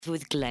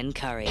with Glenn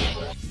Curry.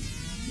 What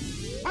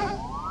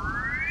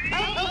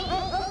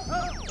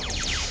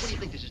do you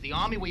think this is, the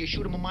army where you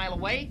shoot them a mile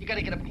away? You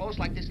gotta get up close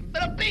like this, and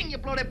bada bing, you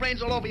blow their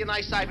brains all over your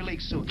nice Ivy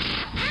League suit.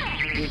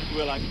 Good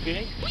thrill like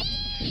Phoenix.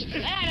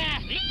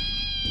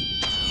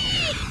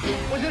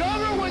 Was it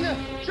over when the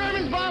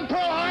Germans bombed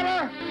Pearl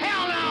Harbor?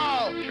 Hell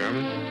no!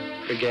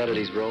 German? Forget it,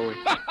 he's rolling.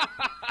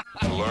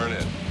 Learn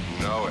it,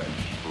 know it,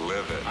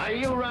 live it. Are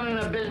you running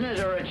a business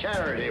or a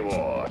charity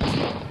war?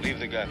 Leave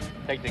the gun.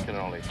 Take the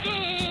cannoli.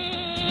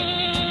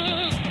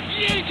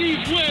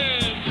 Yankees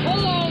win!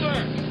 Pull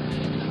over!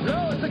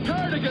 No, it's a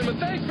cardigan, but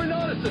thanks for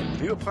noticing.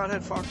 Are you a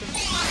pothead, Faulkner?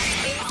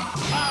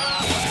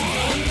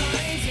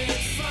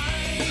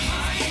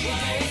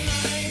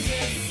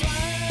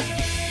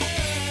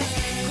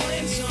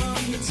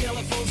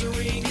 Telephones are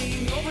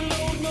ringing,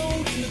 overload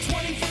mode in the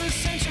 21st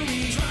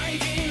century.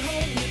 Driving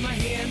home with my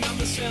hand on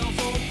the cell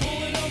phone,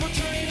 pull it over,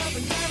 turn it up,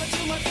 and dial it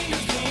till my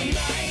fingers go.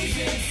 Life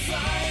is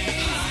fine,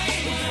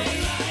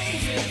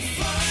 life is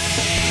fine.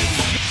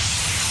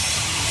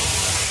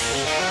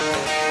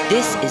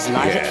 This is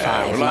Live at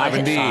 5. We're live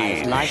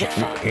indeed. Live at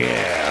 5.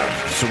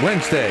 Yeah, it's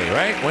Wednesday,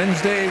 right?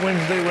 Wednesday.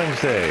 Where's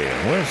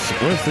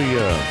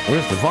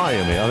the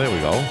volume? Oh, there we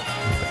go.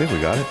 I think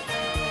we got it.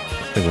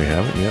 I think we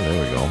have it. Yeah,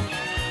 there we go.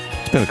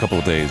 It's been a couple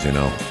of days, you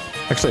know.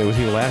 Actually, I was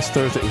here last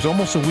Thursday. It was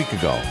almost a week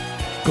ago.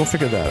 Go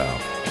figure that out.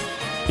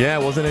 Yeah, I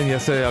wasn't in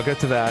yesterday. I'll get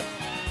to that.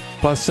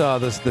 Plus,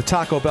 the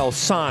Taco Bell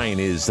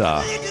sign is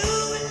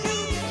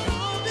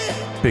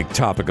big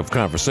topic of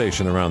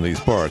conversation around these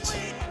parts.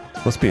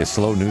 Must be a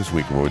slow news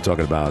week where we're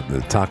talking about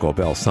the Taco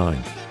Bell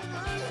sign.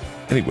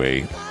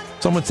 Anyway,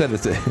 somebody said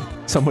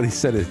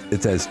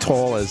it's as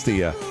tall as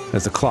the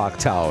clock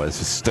tower. It's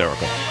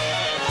hysterical.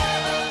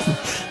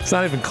 It's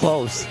not even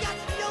close.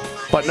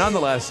 But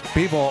nonetheless,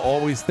 people are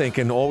always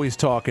thinking, always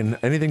talking,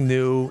 anything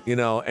new, you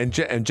know. And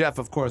Jeff,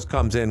 of course,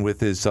 comes in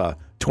with his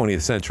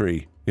 20th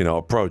century, you know,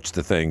 approach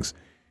to things.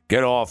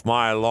 Get off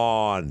my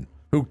lawn.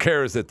 Who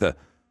cares that the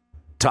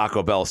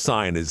Taco Bell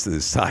sign is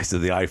the size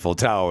of the Eiffel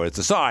Tower? It's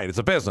a sign. It's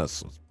a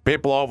business.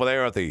 People over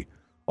there at the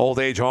old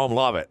age home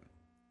love it.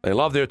 They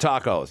love their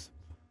tacos.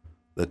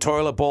 The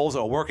toilet bowls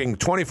are working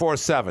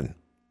 24/7.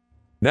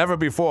 Never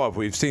before have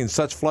we seen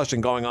such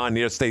flushing going on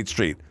near State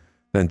Street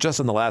than just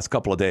in the last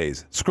couple of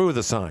days. Screw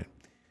the sign.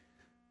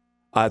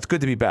 It's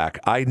good to be back.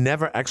 I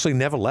never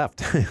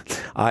left.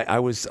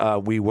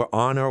 We were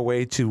on our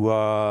way to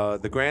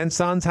the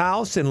grandson's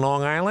house in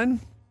Long Island.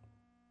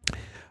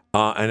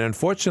 And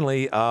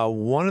unfortunately,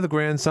 one of the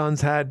grandsons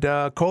had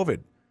COVID.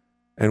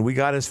 And we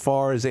got as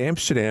far as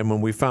Amsterdam when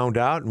we found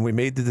out, and we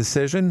made the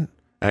decision.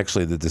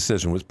 Actually, the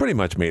decision was pretty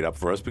much made up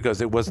for us because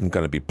it wasn't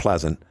going to be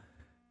pleasant.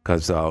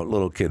 Because our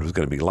little kid was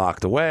going to be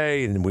locked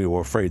away, and we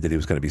were afraid that he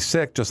was going to be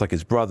sick, just like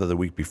his brother the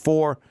week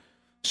before.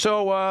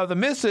 So the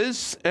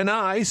missus and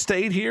I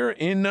stayed here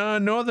in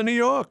northern New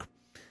York.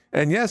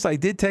 And yes, I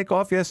did take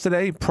off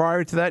yesterday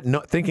prior to that,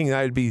 thinking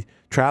I'd be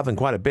traveling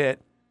quite a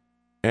bit.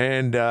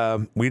 And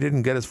we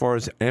didn't get as far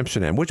as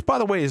Amsterdam, which, by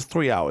the way, is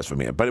 3 hours from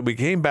here. But we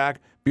came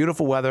back,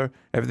 beautiful weather,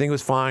 everything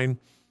was fine.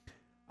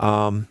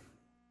 And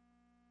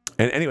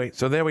anyway,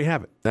 so there we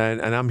have it.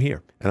 And I'm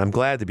here. And I'm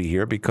glad to be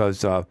here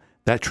because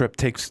that trip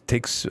takes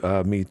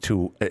me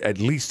to at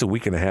least a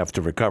week and a half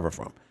to recover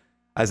from.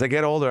 As I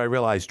get older, I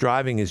realize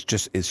driving is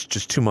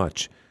just too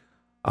much,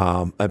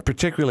 and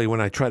particularly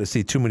when I try to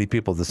see too many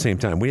people at the same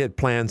time. We had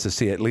plans to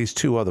see at least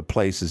 2 other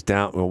places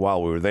down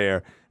while we were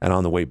there and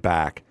on the way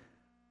back.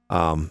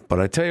 But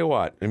I tell you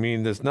what, I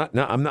mean,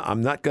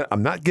 I'm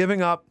not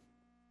giving up.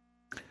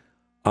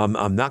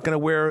 I'm not going to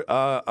wear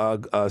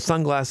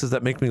sunglasses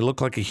that make me look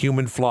like a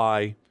human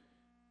fly.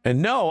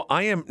 And no,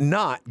 I am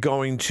not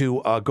going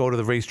to go to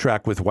the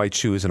racetrack with white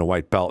shoes and a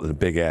white belt and a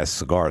big-ass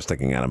cigar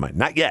sticking out of my...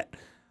 Not yet.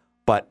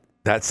 But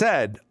that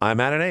said,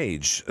 I'm at an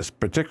age,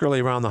 particularly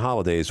around the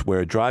holidays,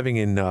 where driving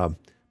in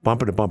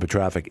bumper-to-bumper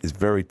traffic is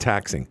very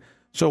taxing.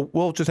 So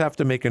we'll just have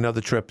to make another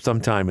trip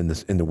sometime in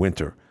the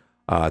winter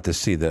to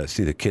see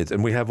the kids.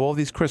 And we have all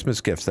these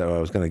Christmas gifts that I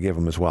was going to give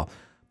them as well.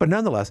 But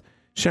nonetheless,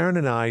 Sharon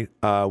and I,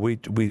 we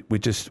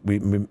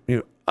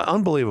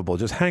unbelievable,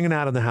 just hanging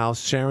out in the house.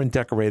 Sharon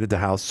decorated the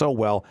house so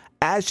well,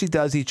 as she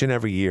does each and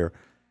every year,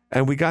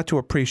 and we got to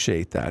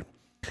appreciate that.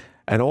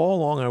 And all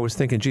along I was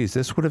thinking, geez,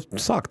 this would have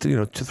sucked,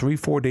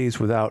 3-4 days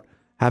without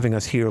having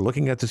us here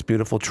looking at this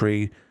beautiful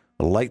tree,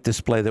 the light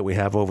display that we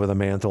have over the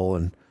mantle,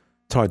 and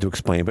it's hard to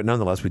explain, but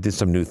nonetheless, we did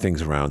some new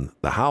things around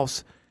the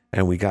house,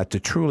 and we got to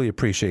truly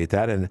appreciate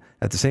that, and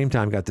at the same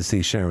time got to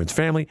see Sharon's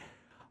family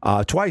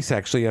twice,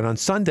 actually, and on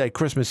Sunday,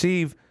 Christmas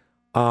Eve,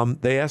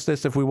 they asked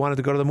us if we wanted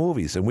to go to the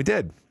movies, and we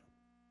did.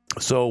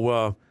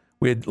 So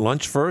we had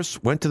lunch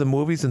first, went to the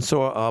movies, and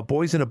saw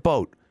Boys in a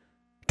Boat.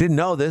 Didn't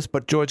know this,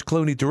 but George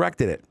Clooney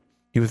directed it.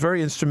 He was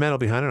very instrumental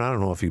behind it. I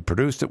don't know if he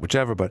produced it,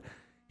 whichever, but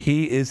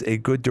he is a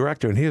good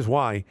director, and here's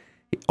why.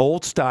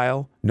 Old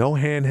style, no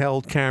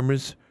handheld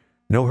cameras,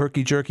 no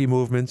herky-jerky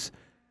movements,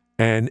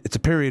 and it's a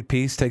period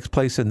piece, takes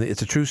place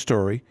it's a true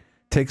story,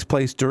 takes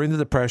place during the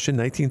Depression,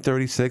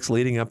 1936,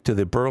 leading up to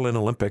the Berlin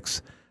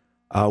Olympics,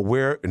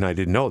 where, and I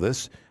didn't know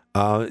this,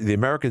 the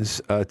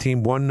Americans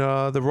team won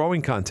the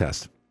rowing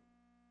contest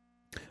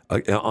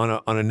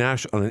on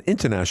an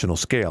international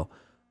scale.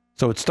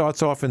 So it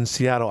starts off in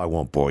Seattle. I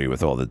won't bore you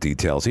with all the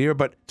details here,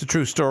 but it's a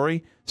true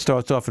story.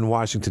 Starts off in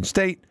Washington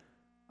State,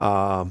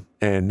 and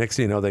next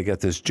thing you know, they get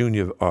this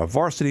junior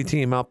varsity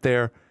team out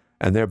there,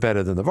 and they're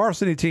better than the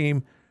varsity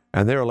team,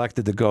 and they're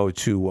elected to go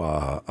to,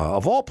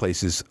 of all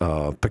places,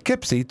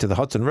 Poughkeepsie, to the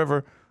Hudson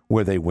River,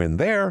 where they win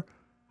there,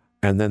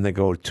 and then they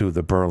go to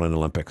the Berlin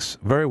Olympics.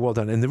 Very well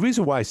done. And the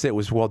reason why I say it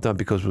was well done,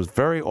 because it was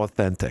very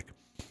authentic.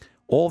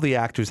 All the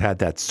actors had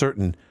that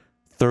certain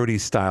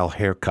 30s-style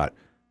haircut.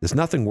 There's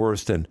nothing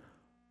worse than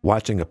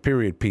watching a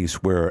period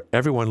piece where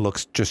everyone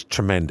looks just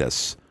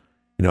tremendous.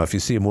 You know, if you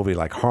see a movie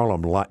like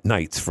Harlem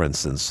Nights, for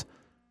instance,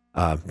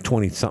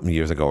 20-something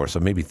years ago or so,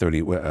 maybe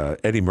 30,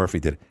 Eddie Murphy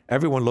did it.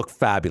 Everyone looked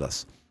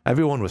fabulous.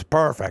 Everyone was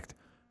perfect.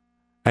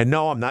 And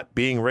no, I'm not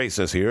being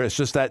racist here. It's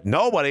just that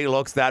nobody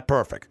looks that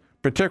perfect,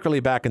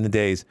 particularly back in the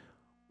days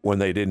when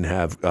they didn't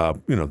have,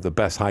 the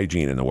best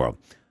hygiene in the world.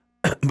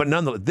 But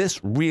nonetheless, this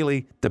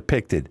really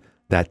depicted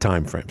that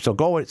time frame. So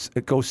go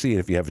see it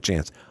if you have a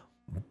chance.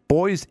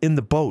 Boys in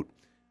the Boat.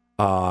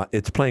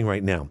 It's playing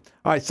right now.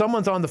 All right,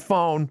 someone's on the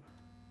phone,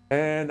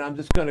 and I'm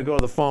just going to go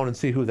to the phone and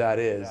see who that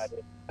is.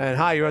 And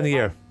hi, you're on the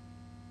air.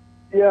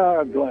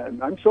 Yeah, Glenn.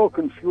 I'm so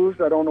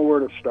confused. I don't know where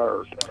to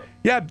start.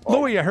 Yeah,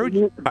 Louie, I heard.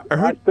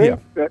 I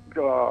think that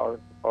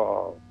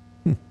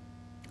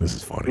this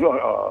is funny.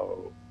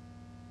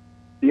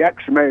 The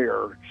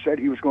ex-mayor said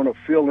he was going to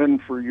fill in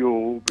for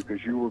you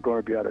because you were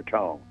going to be out of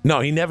town. No,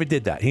 he never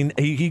did that.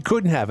 He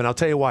couldn't have, and I'll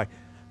tell you why.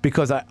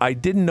 Because I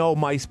didn't know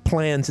my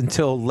plans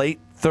until late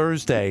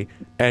Thursday,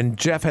 and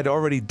Jeff had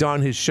already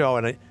done his show,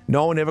 and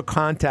no one ever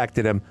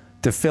contacted him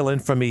to fill in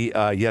for me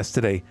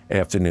yesterday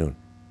afternoon.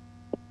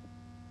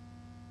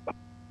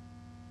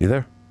 You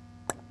there?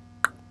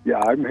 Yeah,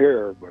 I'm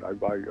here, but I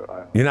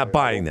you're not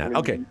buying that.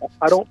 Okay.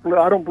 I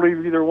don't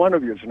believe either one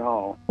of you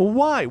now. Well,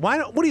 why?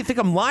 What do you think?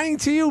 I'm lying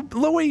to you,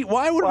 Louie?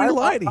 Why would we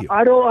lie to you?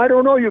 I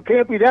don't know. You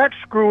can't be that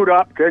screwed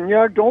up, can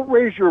you? Don't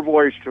raise your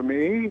voice to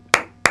me.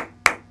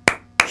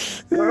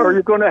 Or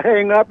you're going to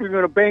hang up. You're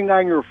going to bang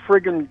on your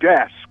friggin'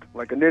 desk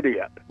like an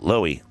idiot.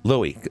 Louie,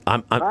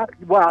 I'm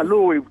wow,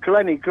 Louie,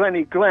 Glenny,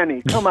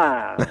 come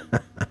on.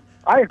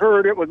 I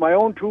heard it with my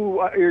own two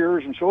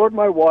ears, and so did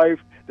my wife,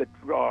 that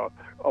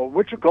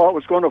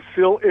was going to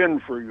fill in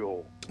for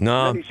you.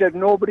 No. And he said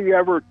nobody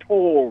ever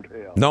told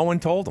him. No one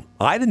told him.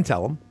 I didn't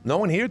tell him. No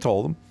one here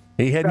told him.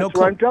 He had no clue. That's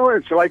what I'm telling you.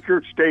 It's like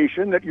your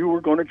station that you were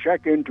going to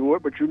check into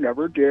it, but you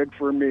never did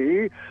for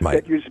me.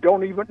 Right. That you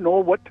don't even know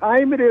what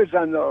time it is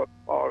on the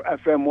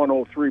FM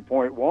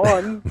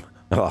 103.1.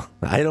 Oh,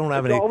 I don't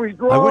have any. Always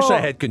I wish I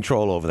had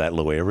control over that,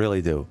 Louie. I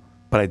really do.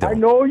 But I don't. I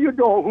know you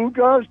don't. Who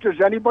does? Does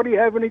anybody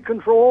have any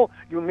control?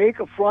 You make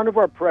fun of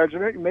our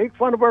president. You make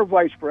fun of our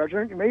vice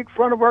president. You make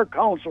fun of our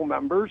council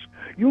members.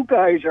 You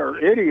guys are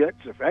idiots,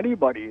 if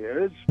anybody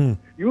is.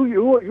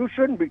 You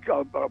shouldn't be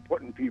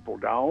putting people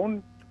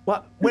down.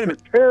 What? Wait a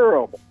minute.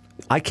 Terrible.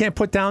 I can't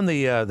put down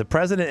the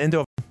president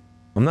into.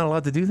 I'm not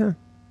allowed to do that.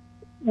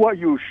 Well,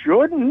 you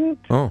shouldn't.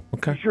 Oh,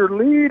 okay. He's your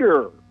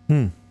leader.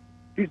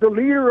 He's the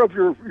leader of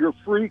your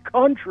free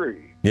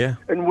country. Yeah.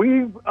 And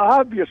we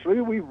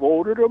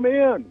voted him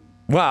in.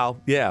 Well,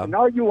 yeah. And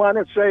now you want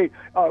to say,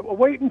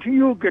 wait until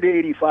you get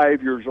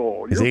 85 years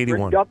old. He's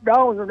 81. You're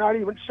down, you're not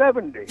even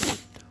 70.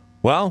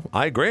 Well,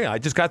 I agree. I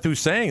just got through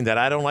saying that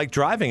I don't like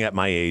driving at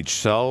my age.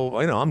 So,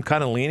 I'm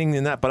kind of leaning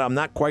in that, but I'm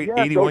not quite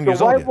 81 years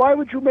old yet. Why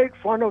would you make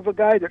fun of a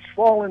guy that's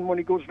fallen when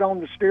he goes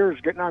down the stairs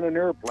getting on an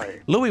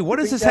airplane? Louie, what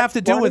does this have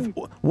to do with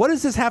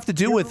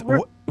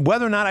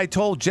whether or not I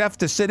told Jeff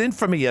to sit in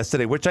for me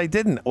yesterday, which I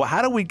didn't? Well,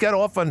 how do we get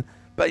off on,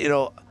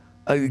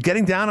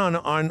 getting down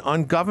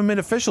on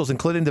government officials,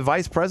 including the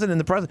vice president and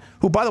the president,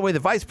 who, by the way, the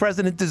vice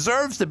president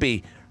deserves to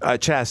be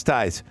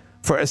chastised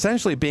for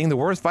essentially being the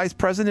worst vice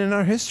president in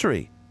our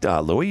history.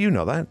 Louie, you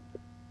know that.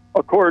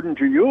 According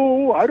to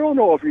you, I don't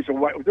know if he's a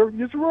white. They're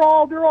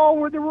all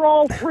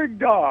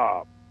frigged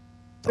up.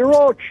 They're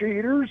all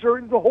cheaters.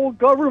 The whole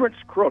government's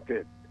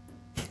crooked.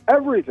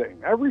 Everything,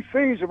 every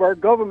phase of our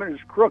government is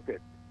crooked.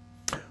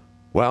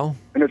 Well,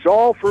 and it's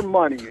all for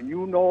money, and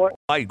you know it.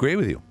 I agree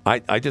with you.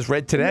 I just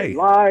read today. And they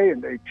lie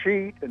and they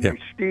cheat and they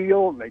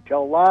steal and they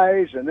tell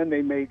lies, and then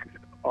they make.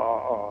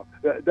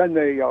 Then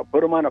they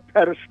put them on a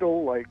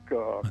pedestal like.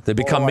 They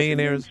become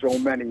millionaires. So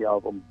many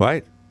of them.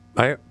 Right.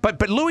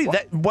 But Louie,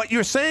 what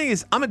you're saying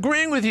is, I'm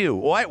agreeing with you.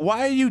 Why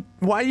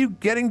are you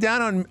getting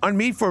down on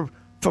me for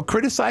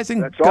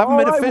criticizing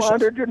government officials? That's all I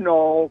wanted to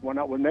know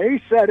when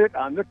they said it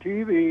on the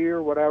TV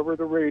or whatever,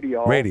 the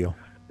radio.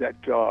 That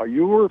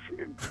you were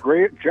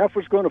great. Jeff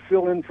was going to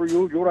fill in for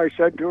you. You know what I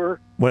said to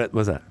her? What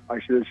was that? I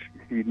says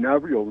he'll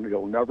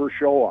never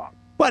show up.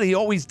 But he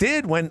always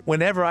did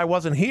whenever I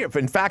wasn't here.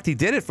 In fact, he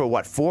did it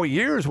for 4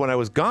 years when I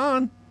was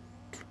gone.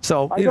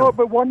 So I know,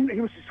 but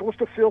he was supposed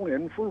to fill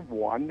in for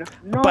one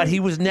night. But he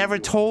was never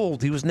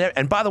told. He was never.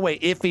 And by the way,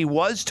 if he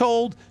was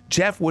told,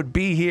 Jeff would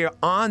be here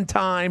on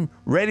time,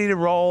 ready to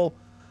roll,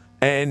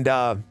 and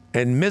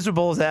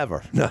miserable as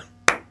ever. No,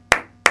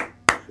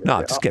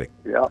 just kidding.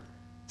 Yeah.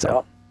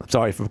 So I'm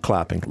sorry for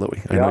clapping,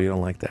 Louie. I know you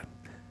don't like that.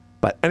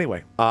 But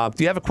anyway, do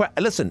you have a question?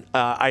 Listen,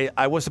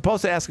 I was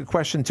supposed to ask a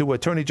question to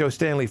Attorney Joe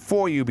Stanley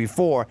for you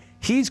before.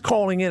 He's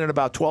calling in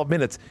about 12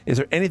 minutes. Is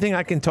there anything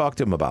I can talk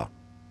to him about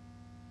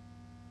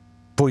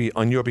for you,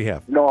 on your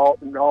behalf? No,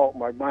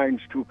 my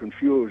mind's too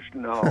confused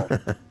now.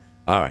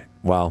 All right.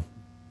 Well,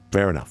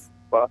 fair enough.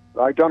 But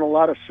I've done a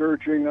lot of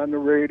searching on the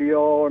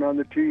radio and on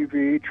the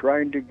TV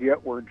trying to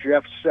get where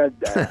Jeff said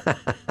that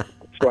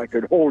so I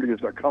could hold you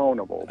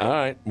accountable. All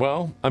right.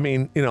 Well, I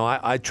mean, you know,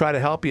 I try to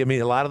help you. I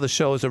mean, a lot of the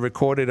shows are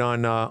recorded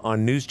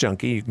on News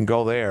Junkie. You can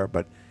go there,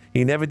 but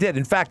he never did.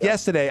 In fact,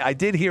 yesterday I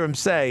did hear him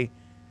say,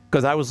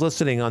 because I was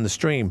listening on the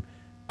stream,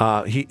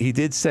 he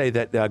did say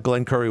that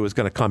Glenn Curry was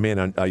going to come in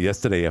on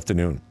yesterday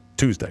afternoon,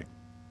 Tuesday.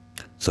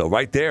 So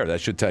right there,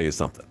 that should tell you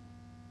something.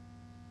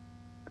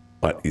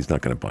 But he's not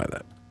going to buy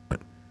that.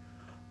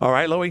 All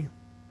right, Louie?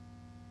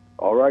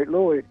 All right,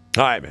 Louie.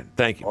 All right, man.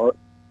 Thank you.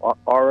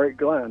 All right,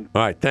 Glenn.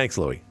 All right. Thanks,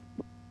 Louie.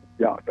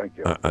 Yeah, thank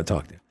you. I'll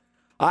talk to you.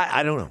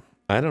 I don't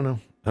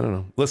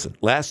know. Listen,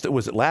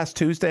 last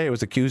Tuesday, I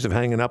was accused of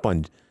hanging up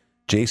on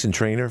Jason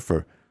Trainer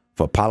for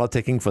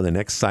politicking for the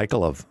next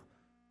cycle of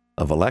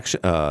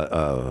election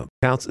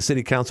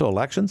city council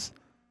elections.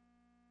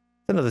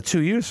 Another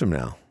 2 years from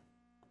now.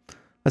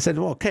 I said,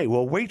 well, okay,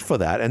 well, wait for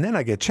that. And then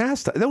I get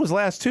chastised. That was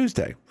last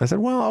Tuesday. I said,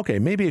 well, okay,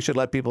 maybe I should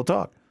let people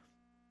talk.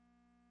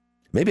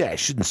 Maybe I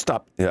shouldn't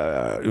stop.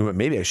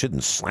 Maybe I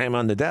shouldn't slam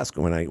on the desk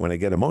when I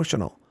get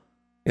emotional.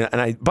 You know,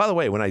 and by the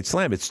way, when I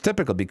slam, it's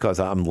typical because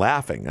I'm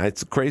laughing.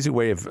 It's a crazy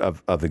way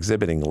of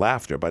exhibiting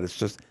laughter, but it's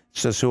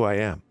just who I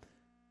am.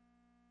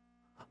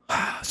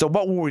 So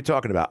what were we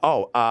talking about?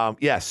 Oh,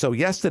 yeah. So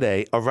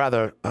yesterday, or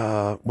rather,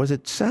 was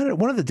it Saturday?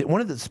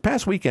 One of this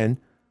past weekend,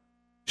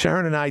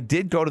 Sharon and I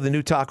did go to the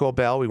new Taco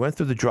Bell. We went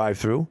through the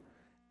drive-through,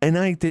 and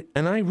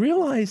I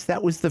realized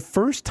that was the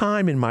first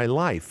time in my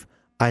life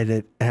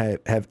I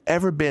have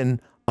ever been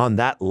on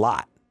that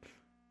lot.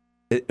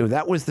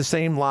 That was the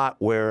same lot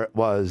where it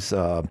was,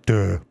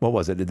 what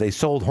was it? They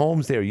sold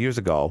homes there years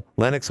ago,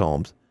 Lennox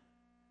Homes.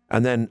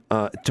 And then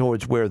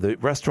towards where the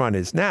restaurant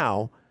is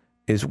now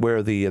is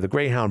where the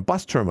Greyhound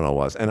bus terminal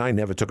was. And I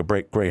never took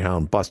a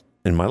Greyhound bus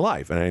in my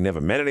life. And I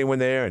never met anyone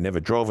there. I never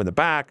drove in the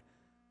back.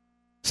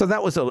 So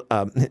that was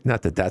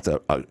not that that's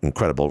an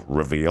incredible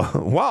reveal.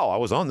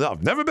 Wow,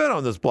 I've never been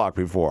on this block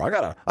before. I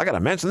gotta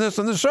mention this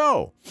in the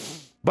show.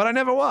 But I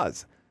never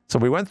was. So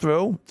we went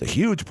through. It's a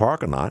huge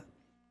parking lot.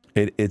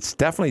 It's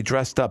definitely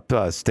dressed up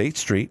State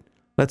Street.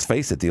 Let's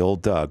face it, the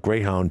old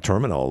Greyhound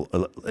terminal,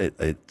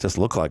 it just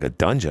looked like a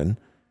dungeon.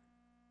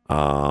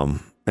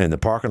 And the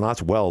parking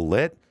lot's well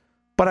lit.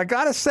 But I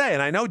got to say,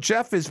 and I know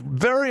Jeff is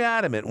very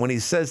adamant when he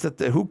says that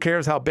who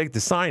cares how big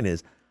the sign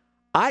is.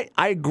 I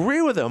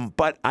agree with him,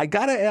 but I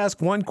got to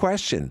ask one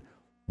question.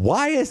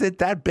 Why is it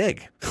that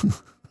big?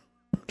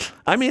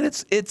 I mean,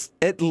 it's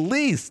at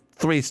least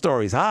 3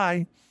 stories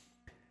high.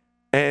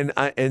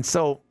 And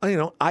so, you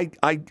know, I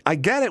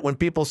get it when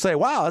people say,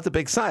 wow, that's a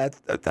big sign.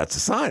 That's a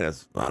sign.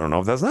 I don't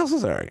know if that's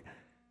necessary.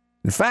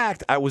 In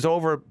fact, I was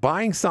over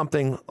buying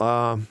something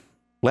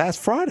last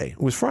Friday. It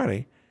was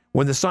Friday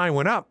when the sign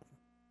went up.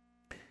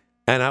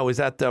 And I was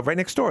at right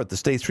next door at the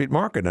State Street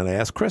Market. And I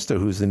asked Krista,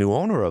 who's the new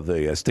owner of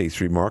the State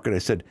Street Market, I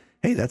said,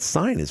 hey, that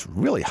sign is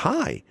really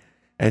high.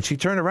 And she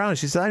turned around and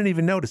she said, I didn't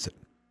even notice it.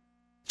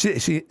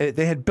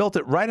 They had built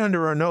it right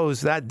under her nose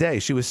that day.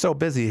 She was so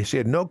busy. She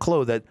had no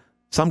clue that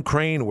some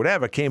crane,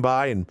 whatever, came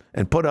by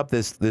and put up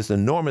this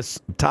enormous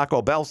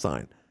Taco Bell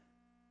sign.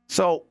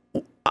 So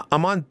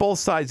I'm on both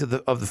sides of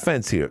the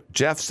fence here.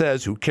 Jeff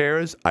says, "Who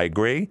cares?" I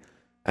agree,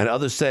 and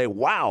others say,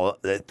 "Wow,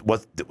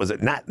 was it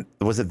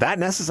that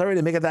necessary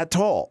to make it that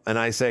tall?" And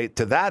I say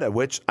to that, at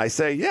which I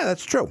say, "Yeah,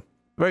 that's true,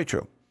 very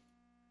true."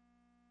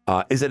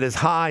 Is it as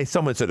high?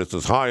 Someone said it's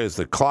as high as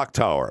the clock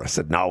tower. I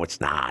said, "No, it's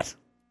not.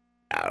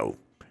 No.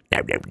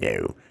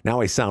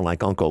 Now I sound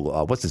like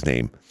Uncle. What's his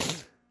name?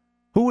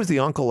 Who was the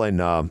uncle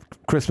in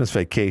Christmas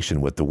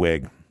Vacation with the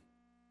wig?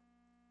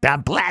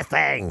 The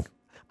blessing.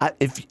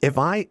 If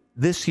I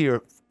this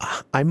year,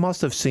 I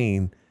must have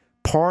seen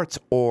parts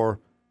or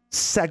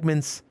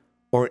segments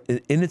or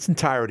in its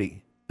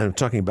entirety. And I'm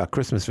talking about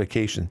Christmas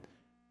Vacation.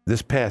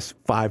 This past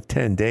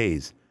 5-10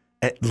 days,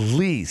 at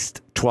least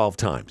 12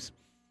 times,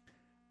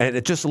 and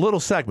it's just little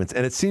segments.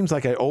 And it seems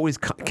like I always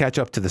catch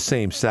up to the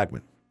same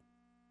segment.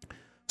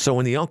 So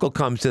when the uncle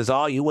comes and says,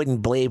 "Oh, you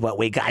wouldn't believe what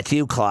we got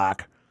you,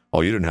 Clark." Oh,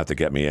 you didn't have to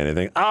get me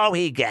anything. Oh,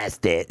 he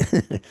guessed it.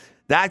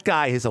 That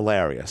guy is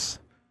hilarious.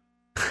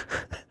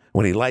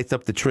 When he lights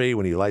up the tree,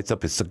 when he lights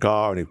up his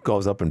cigar, and he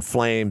goes up in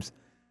flames.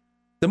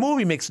 The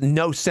movie makes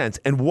no sense.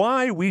 And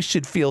why we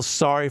should feel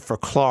sorry for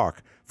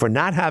Clark for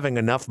not having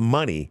enough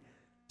money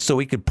so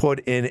he could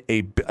put in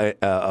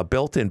a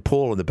built-in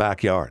pool in the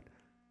backyard.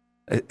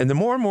 And the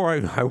more and more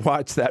I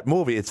watch that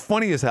movie, it's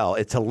funny as hell.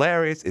 It's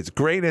hilarious. It's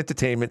great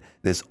entertainment.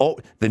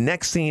 The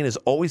next scene is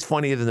always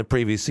funnier than the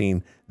previous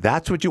scene.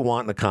 That's what you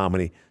want in a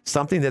comedy,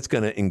 something that's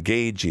going to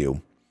engage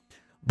you.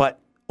 But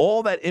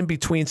all that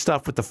in-between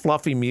stuff with the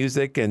fluffy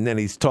music, and then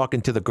he's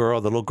talking to the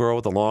little girl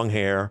with the long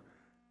hair,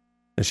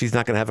 and she's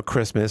not going to have a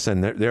Christmas,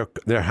 and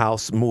their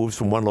house moves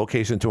from one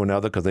location to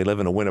another because they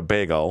live in a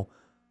Winnebago,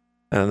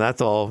 and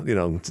that's all,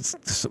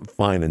 just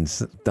fine and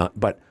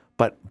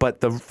but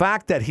the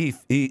fact that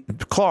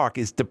Clark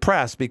is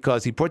depressed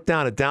because he put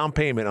down a down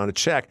payment on a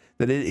check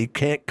that he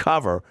can't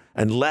cover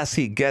unless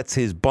he gets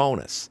his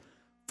bonus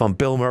from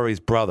Bill Murray's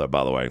brother,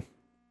 by the way.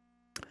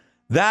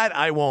 That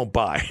I won't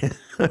buy.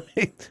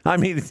 I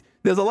mean,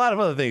 there's a lot of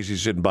other things you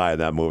shouldn't buy in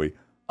that movie,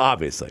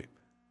 obviously.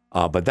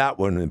 But that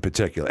one in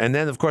particular. And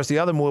then, of course, the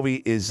other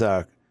movie is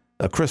A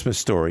Christmas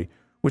Story,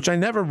 which I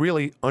never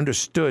really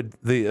understood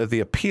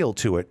the appeal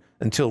to it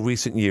until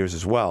recent years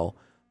as well.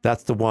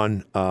 That's the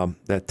one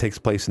that takes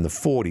place in the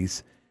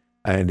 40s,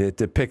 and it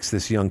depicts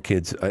this young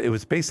kid's... it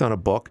was based on a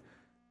book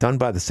done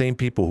by the same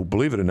people who,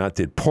 believe it or not,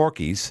 did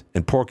Porky's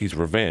and Porky's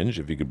Revenge,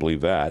 if you could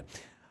believe that.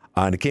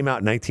 And it came out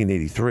in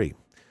 1983.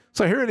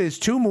 So here it is,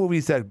 two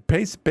movies that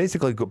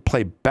basically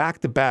play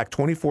back-to-back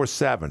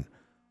 24/7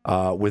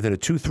 within a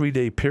 2-3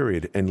 day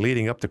period and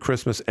leading up to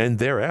Christmas and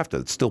thereafter.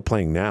 It's still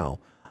playing now,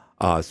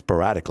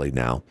 sporadically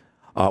now.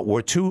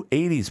 Were two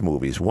 80s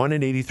movies. One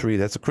in 83,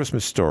 that's A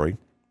Christmas Story.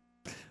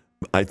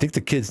 I think the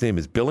kid's name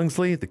is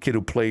Billingsley, the kid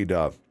who played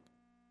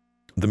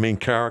the main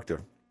character.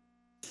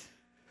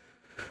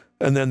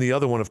 And then the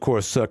other one, of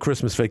course,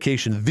 Christmas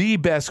Vacation, the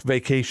best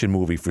vacation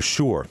movie for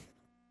sure.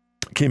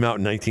 Came out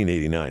in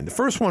 1989. The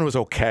first one was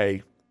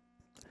okay.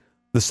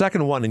 The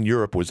second one in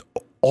Europe was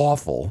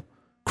awful.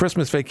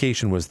 Christmas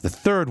Vacation was the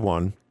third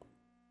one.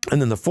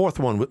 And then the fourth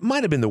one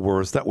might have been the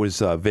worst. That was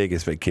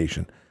Vegas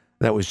Vacation.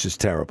 That was just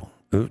terrible.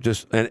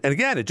 And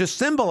again, it just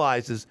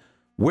symbolizes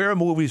where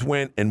movies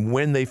went and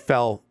when they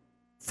fell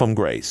from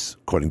grace,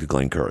 according to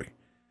Glenn Curry.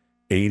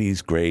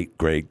 80s, great,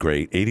 great,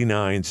 great.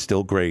 89,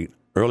 still great.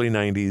 Early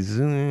 90s,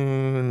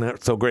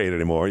 not so great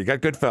anymore. You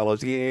got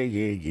Goodfellas,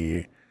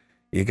 yeah.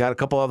 You got a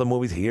couple other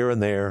movies here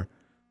and there.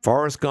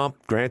 Forrest Gump,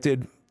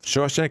 granted.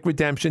 Shawshank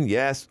Redemption,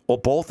 yes. Or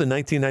both in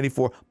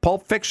 1994.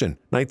 Pulp Fiction,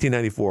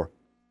 1994.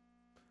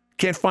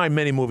 Can't find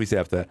many movies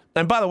after that.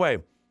 And by the way,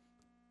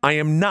 I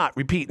am not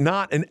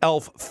an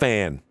Elf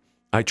fan.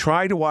 I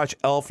tried to watch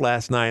Elf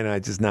last night, and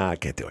I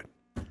can't do it.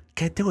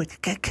 Can't do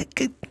it.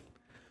 Can't.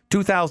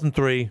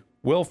 2003,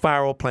 Will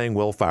Ferrell playing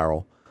Will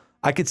Ferrell.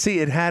 I could see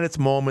it had its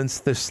moments,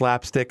 the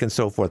slapstick and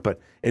so forth, but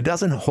it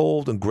doesn't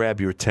hold and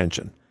grab your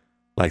attention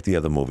like the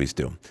other movies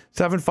do.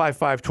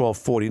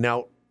 755-1240.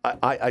 Now,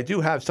 I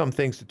do have some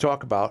things to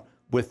talk about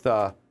with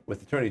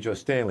Attorney Joe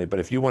Stanley, but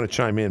if you want to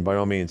chime in, by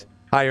all means,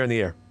 hi, you're in the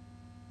air.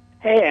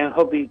 Hey,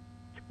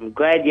 I'm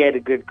glad you had a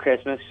good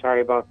Christmas.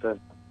 Sorry about the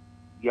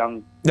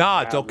young... No,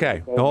 it's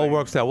okay. It all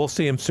works out. We'll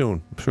see him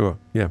soon. Sure,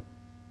 yeah.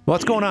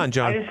 What's going on,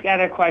 John? I just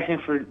got a question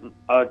for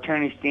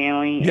Attorney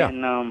Stanley. Yeah.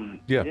 And,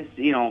 yeah. This,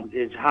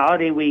 it's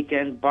holiday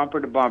weekend,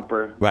 bumper to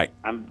bumper. Right.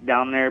 I'm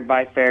down there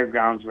by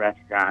Fairgrounds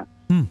Restaurant.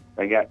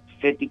 I got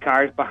 50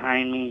 cars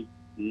behind me.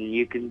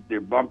 And they're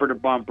bumper to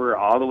bumper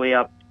all the way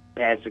up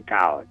past the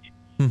college.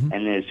 Mm-hmm.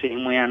 And the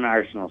same way on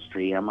Arsenal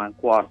Street. I'm on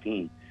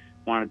Coffeen.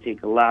 Want to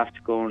take a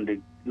left going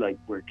to,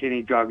 where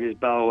Kenny Drug is,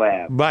 Bellow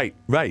Ave.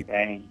 Right.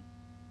 Okay.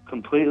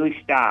 Completely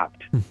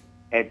stopped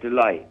at the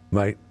light.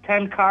 Right.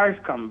 10 cars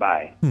come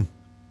by.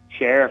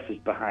 Sheriff is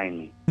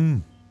behind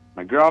me.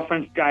 My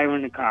girlfriend's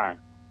driving the car.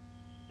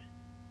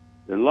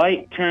 The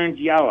light turns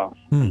yellow,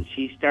 and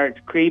she starts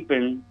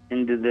creeping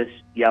into this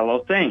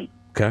yellow thing.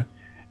 Okay.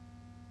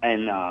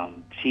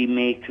 And she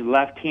makes a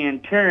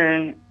left-hand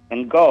turn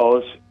and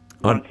goes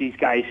once these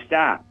guys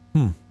stop.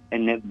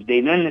 And if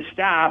they didn't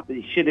stop,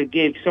 they should have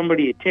gave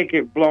somebody a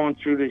ticket blowing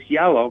through this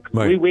yellow.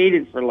 Cause we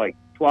waited for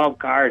 12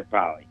 cars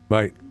probably.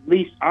 Right. At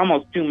least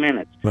almost 2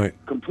 minutes. Right.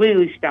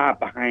 Completely stopped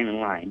behind the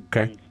line.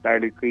 Okay. And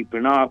started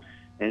creeping up,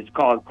 and it's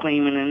called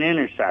claiming an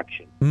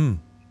intersection. And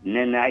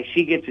then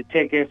she gets a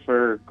ticket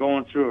for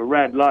going through a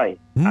red light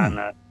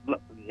and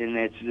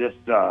it's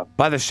just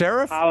by the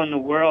sheriff? How in the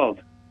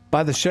world?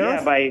 By the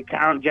sheriff? Yeah,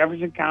 by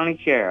Jefferson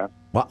County Sheriff.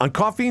 Well, on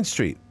Coffeen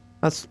Street.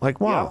 That's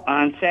wow. Yeah,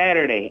 on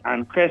Saturday,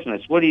 on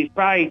Christmas. What he's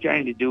probably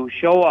trying to do,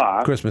 show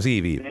off. Christmas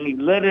Eve. And he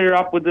lit her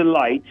up with the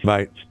lights.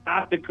 Right.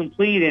 Stopped the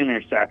complete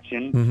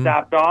intersection.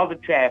 Stopped all the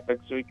traffic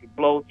so he could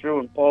blow through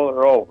and pull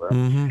her over.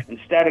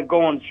 Instead of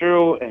going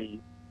through and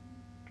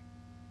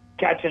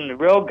catching the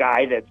real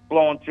guy that's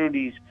blowing through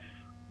these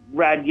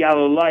red,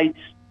 yellow lights,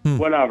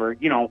 whatever.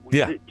 She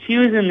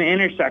was in the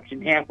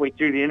intersection, halfway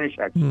through the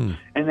intersection.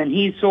 And then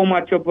he's so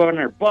much up on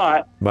her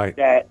butt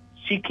that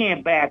she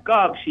can't back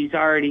up. She's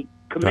already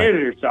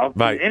committed herself to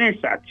the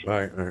intersection.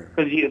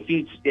 Because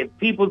if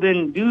people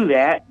didn't do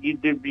that,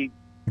 there'd be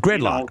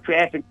gridlock.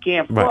 Traffic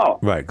can't flow.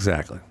 Right,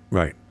 exactly.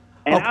 Right.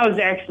 And I was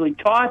actually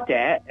taught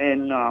that.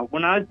 And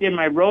when I did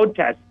my road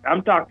test,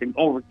 I'm talking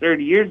over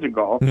 30 years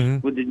ago,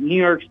 with the New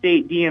York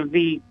State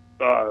DMV,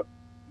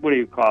 what do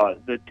you call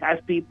it? The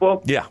test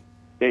people. Yeah.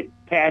 That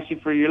pass you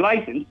for your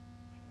license.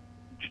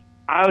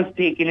 I was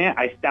taking it.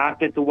 I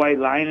stopped at the white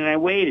line and I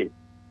waited.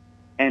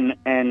 And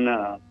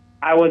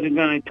I wasn't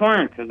going to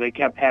turn because I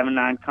kept having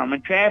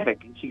oncoming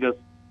traffic. And she goes,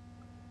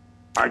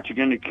 "Aren't you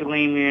going to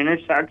claim your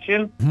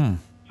intersection?"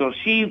 So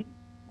she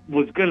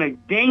was going to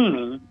ding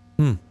me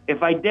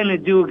if I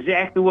didn't do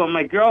exactly what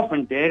my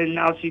girlfriend did, and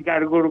now she's got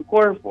to go to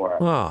court for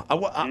it.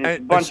 And it's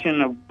a bunch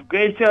of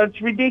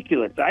it's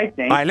ridiculous, I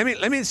think. All right,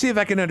 let me see if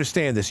I can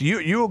understand this.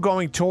 You were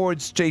going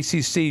towards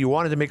JCC. You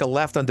wanted to make a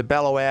left onto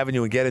Bellow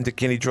Avenue and get into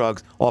Kinney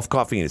Drugs off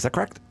Coffee Inn. Is that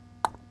correct?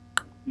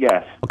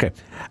 Yes. Okay.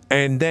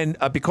 And then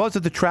because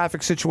of the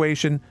traffic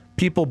situation,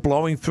 people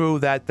blowing through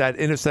that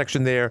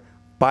intersection there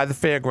by the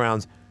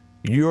fairgrounds,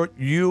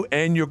 you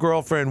and your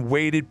girlfriend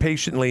waited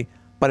patiently,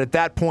 but at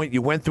that point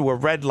you went through a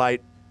red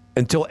light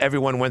until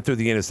everyone went through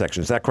the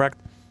intersection. Is that correct?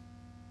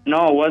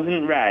 No, it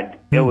wasn't red.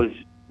 It was.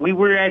 We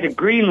were at a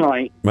green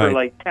light for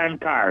like 10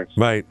 cars.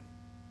 Right.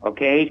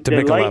 Okay?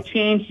 The light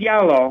changed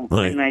yellow,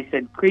 and I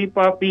said, creep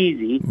up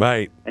easy.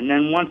 Right. And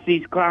then once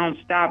these clowns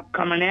stop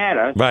coming at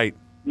us,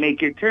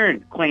 make your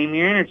turn, claim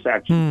your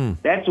intersection.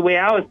 That's the way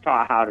I was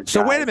taught how to drive.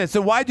 So wait a minute.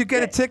 So why'd you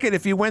get a ticket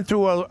if you went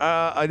through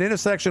an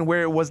intersection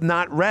where it was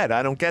not red?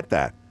 I don't get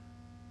that.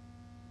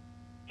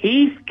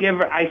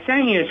 I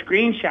sent you a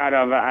screenshot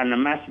of it on the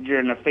messenger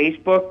and the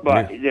Facebook,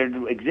 but there's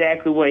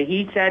exactly what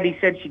he said. He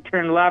said she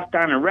turned left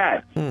on a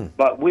red.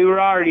 But we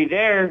were already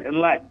there and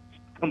let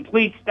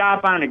complete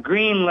stop on a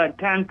green, let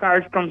 10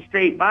 cars come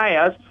straight by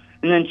us,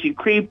 and then she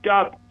creeped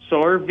up.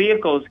 So her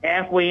vehicle's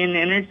halfway in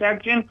the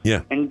intersection.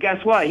 Yeah. And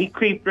guess what? He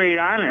creeped right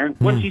on her.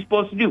 What's he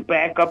supposed to do?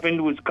 Back up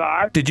into his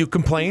car? Did you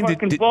complain?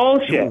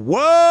 Bullshit.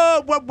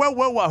 Whoa.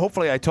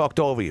 Hopefully I talked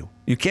over you.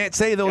 You can't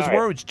say those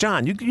words,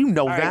 John. You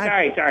know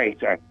that. Sorry.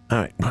 All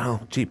right.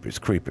 Well, jeepers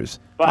creepers.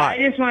 But I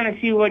just want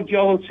to see what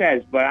Joel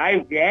says. But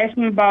I asked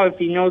him about if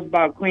he knows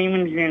about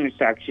claiming the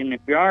intersection.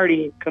 If you're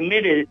already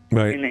committed in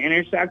the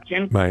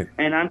intersection,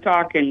 and I'm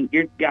talking,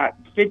 you've got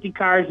 50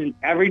 cars in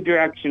every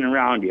direction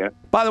around you.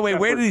 By the way,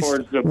 where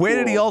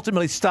did he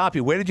ultimately stop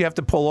you? Where did you have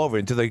to pull over?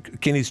 Into the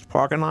Kinney's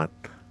parking lot?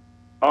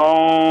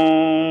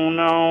 Oh,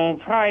 no.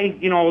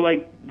 Probably,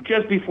 like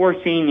just before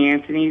St.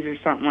 Anthony's or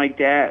something like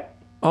that.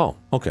 Oh,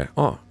 okay.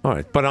 Oh, all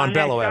right. But on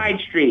Bellow Avenue.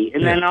 Side street.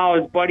 And then all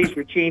his buddies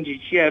were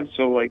changing shifts,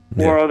 so like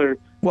four other...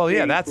 Well,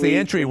 yeah, that's the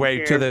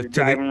entryway to the...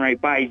 driving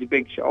right by. He's a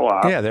big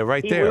show-off. Yeah, they're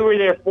right there. We were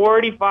there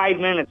 45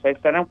 minutes. I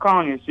said, I'm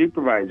calling your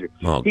supervisor.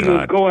 Oh, he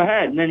goes, go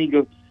ahead. And then he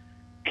goes,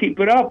 keep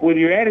it up with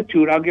your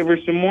attitude. I'll give her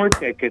some more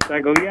tickets.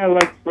 I go, yeah,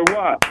 like for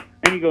what?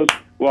 And he goes,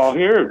 well,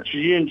 here,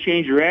 she didn't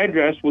change her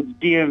address with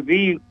the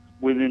DMV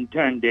within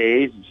 10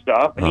 days and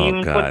stuff. And he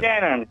even put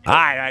that on it. All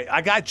right,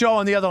 I got Joe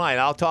on the other line.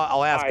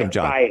 I'll ask him,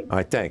 John. Bye. All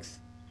right, thanks.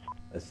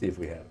 Let's see if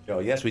we have Joe.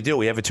 Yes, we do.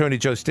 We have Attorney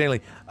Joe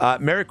Stanley.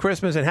 Merry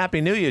Christmas and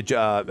Happy New Year,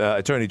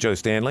 Attorney Joe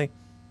Stanley.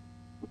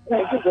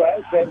 Thank you,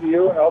 Glenn. Same to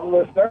you and all the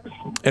listeners.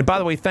 And by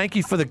the way, thank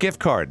you for the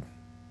gift card.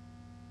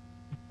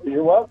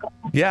 You're welcome.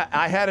 Yeah,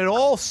 I had it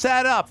all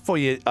set up for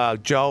you,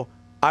 Joe.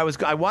 I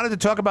wanted to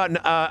talk about.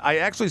 I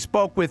actually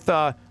spoke with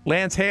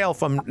Lance Hale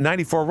from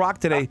 94 Rock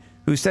today,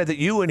 who said that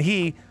you and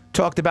he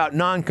talked about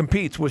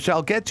non-competes, which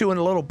I'll get to in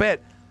a little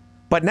bit.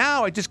 But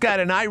now I just got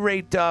an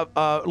irate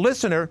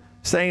listener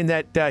saying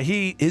that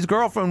his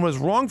girlfriend was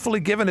wrongfully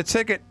given a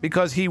ticket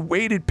because she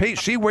waited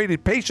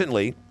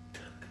patiently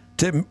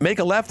to make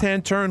a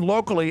left-hand turn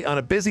locally on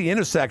a busy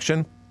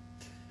intersection,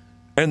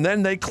 and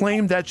then they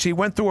claimed that she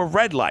went through a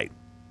red light.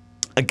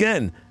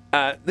 Again,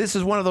 this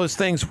is one of those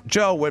things,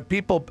 Joe, where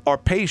people are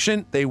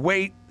patient, they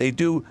wait, they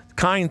do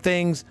kind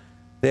things,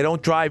 they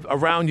don't drive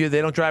around you,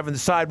 they don't drive on the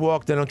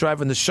sidewalk, they don't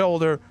drive on the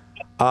shoulder.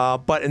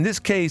 But in this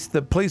case,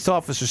 the police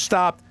officer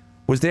stopped,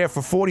 was there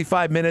for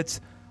 45 minutes.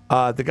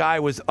 The guy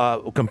was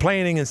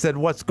complaining and said,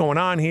 what's going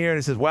on here? And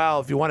he says, well,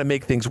 if you want to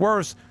make things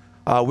worse,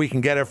 we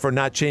can get her for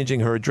not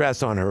changing her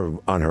address on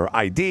her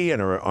ID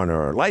and on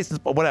her license,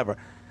 but whatever.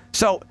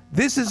 So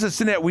this is a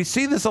scenario. We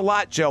see this a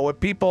lot, Joe, where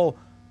people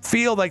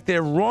feel like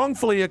they're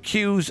wrongfully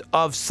accused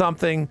of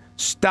something,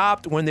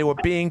 stopped when they were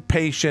being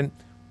patient.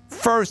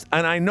 First,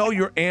 and I know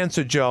your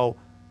answer, Joe,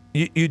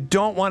 you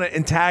don't want to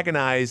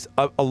antagonize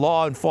a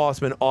law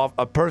enforcement,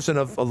 a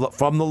person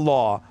from the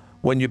law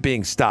when you're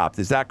being stopped.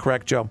 Is that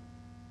correct, Joe?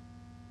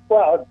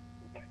 Well,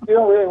 you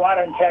don't really want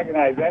to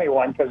antagonize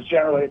anyone because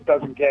generally it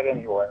doesn't get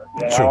anywhere.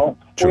 You know?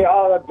 True. We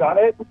all have done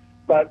it,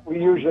 but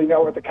we usually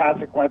know what the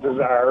consequences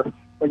are.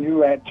 When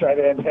you try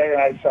to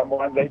antagonize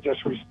someone, they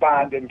just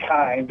respond in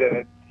kind, and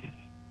it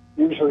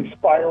usually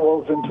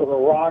spirals into the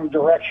wrong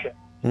direction.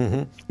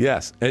 Mm-hmm.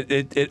 Yes,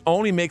 it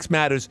only makes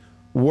matters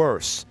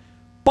worse.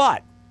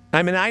 But,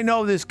 I mean, I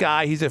know this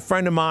guy. He's a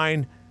friend of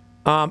mine.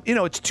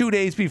 It's 2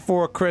 days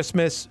before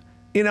Christmas.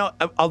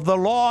 The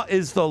law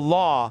is the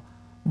law,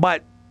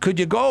 but could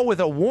you go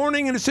with a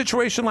warning in a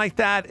situation like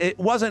that? It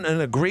wasn't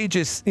an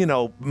egregious,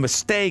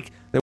 mistake.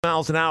 There were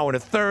miles an hour to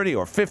 30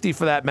 or 50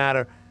 for that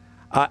matter.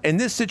 In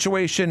this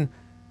situation,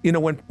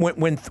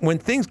 when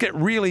things get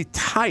really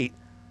tight,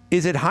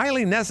 is it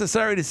highly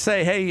necessary to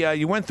say, hey,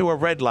 you went through a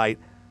red light,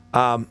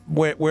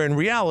 where in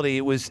reality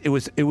it was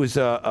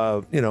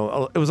a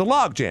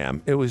log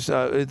jam. It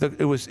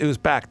was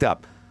backed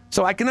up.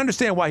 So I can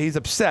understand why he's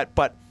upset,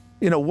 but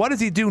what does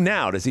he do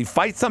now? Does he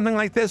fight something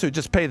like this or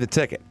just pay the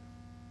ticket?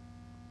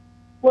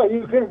 Well,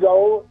 you can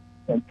go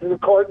to the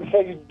court and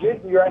say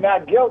you're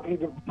not guilty.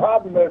 The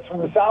problem is, from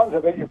the sounds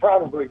of it, you're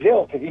probably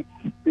guilty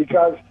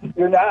because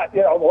you're not.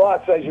 The law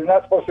says you're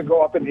not supposed to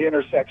go up in the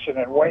intersection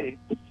and wait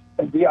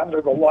and be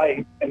under the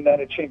light, and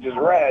then it changes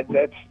red.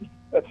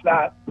 That's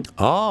not.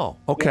 Oh,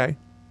 okay.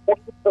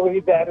 Technically,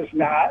 that is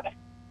not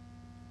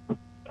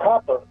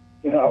proper.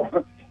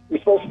 You're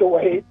supposed to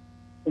wait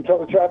until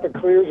the traffic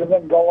clears and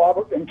then go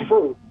up and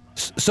through.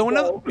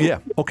 Yeah,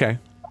 okay.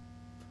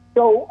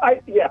 So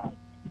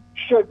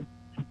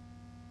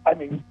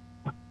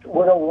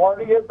would a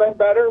warning have been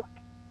better?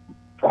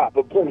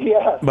 Probably,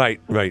 yes. Right.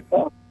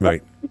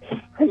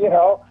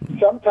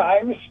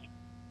 Sometimes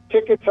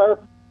tickets are,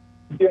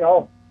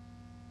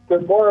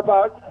 they're more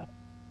about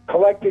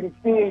collecting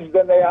fees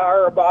than they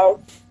are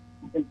about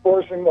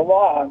enforcing the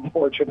law,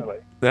 unfortunately.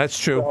 That's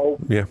true. So,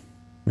 yeah.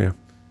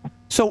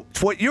 So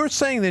what you're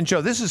saying then, Joe,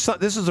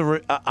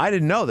 I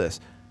didn't know this.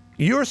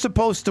 You're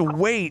supposed to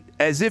wait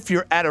as if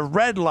you're at a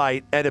red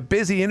light at a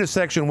busy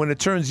intersection when it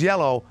turns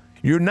yellow.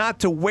 You're not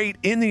to wait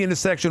in the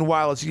intersection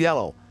while it's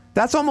yellow.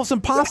 That's almost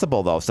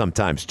impossible, though,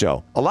 sometimes,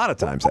 Joe. A lot of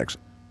times,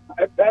 actually.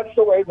 That's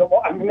the way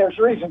there's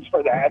reasons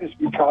for that. Is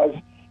because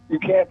you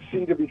can't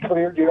see to be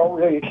cleared.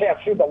 You can't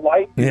see the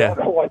light. You don't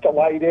know what the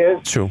light is.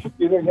 True.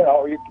 Either,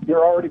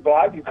 you're already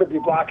blocked. You could be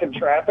blocking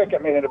traffic.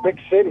 I mean, in a big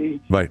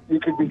city, you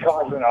could be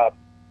causing a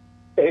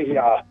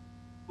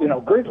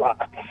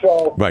gridlock.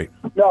 So,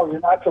 no, you're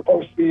not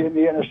supposed to be in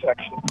the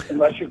intersection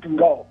unless you can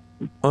go.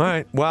 All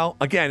right. Well,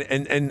 again,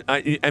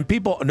 and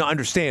people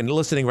understand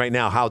listening right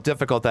now how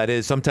difficult that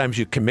is. Sometimes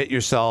you commit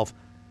yourself,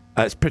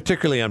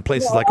 particularly on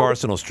places like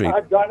Arsenal Street.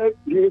 I've done it.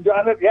 You've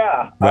done it.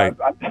 Yeah. Right.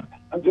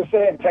 I'm just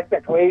saying,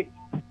 technically,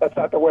 that's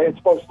not the way it's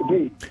supposed to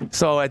be.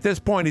 So at this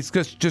point, he's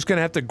just going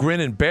to have to grin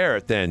and bear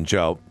it, then,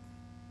 Joe.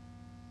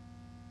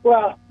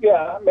 Well,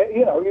 yeah.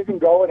 You can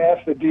go and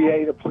ask the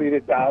DA to plead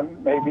it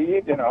down, maybe,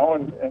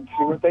 and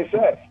see what they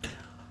say.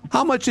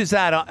 How much is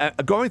that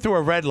going through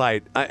a red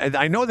light?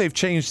 I know they've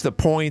changed the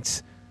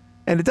points,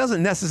 and it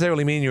doesn't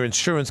necessarily mean your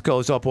insurance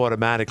goes up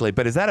automatically.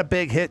 But is that a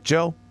big hit,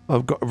 Joe,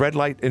 of red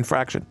light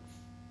infraction?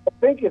 I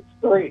think it's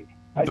 3.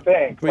 But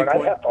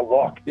I'd have to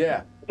look.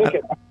 Yeah.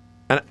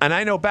 And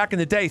I know back in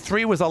the day,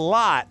 3 was a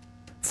lot,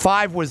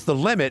 5 was the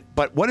limit.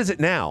 But what is it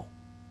now?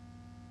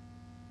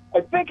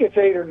 I think it's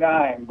 8 or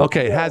 9.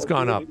 Okay, it has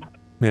gone up.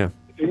 Yeah.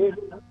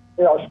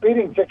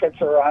 Speeding tickets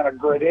are on a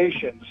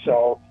gradation,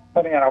 so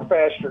depending on how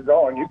fast you're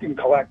going, you can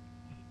collect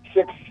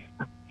six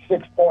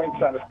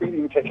points on a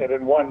speeding ticket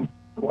in one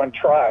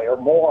try or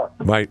more.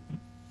 Right.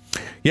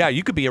 Yeah,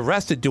 you could be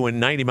arrested doing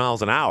 90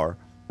 miles an hour,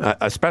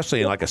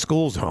 especially in like a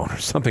school zone or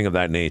something of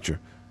that nature.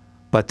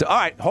 But all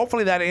right,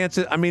 hopefully that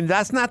answer. I mean,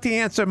 that's not the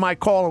answer my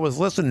caller was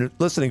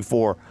listening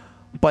for,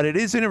 but it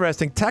is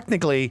interesting.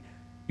 Technically,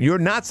 you're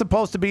not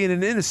supposed to be in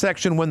an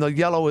intersection when the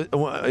yellow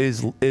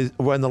is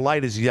when the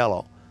light is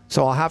yellow.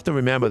 So I'll have to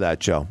remember that,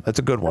 Joe. That's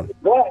a good one.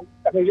 Well,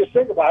 just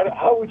think about it.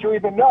 How would you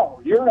even know?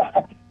 You're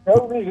not.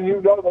 No reason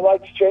you know the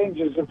lights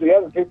changes if the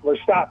other people are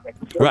stopping.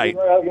 So right.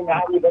 You're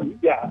not even.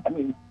 Yeah.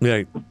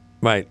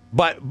 Right.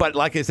 But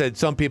like I said,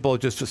 some people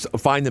just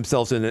find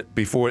themselves in it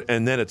before,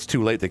 and then it's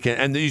too late. They can't.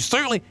 And you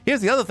certainly.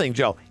 Here's the other thing,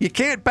 Joe. You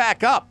can't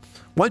back up.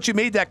 Once you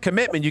made that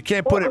commitment, you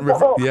can't put it in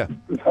reverse. Yeah.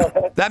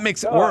 That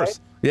makes it worse.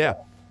 Right. Yeah.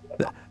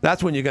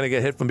 That's when you're going to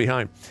get hit from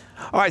behind.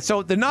 All right,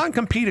 so the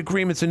non-compete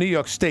agreements in New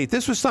York State,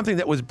 this was something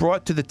that was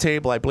brought to the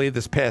table, I believe,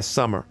 this past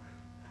summer.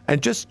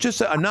 And just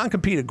a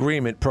non-compete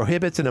agreement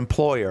prohibits an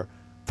employer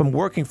from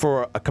working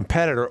for a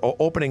competitor or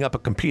opening up a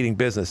competing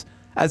business.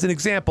 As an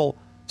example,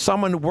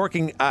 someone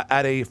working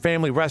at a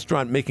family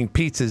restaurant making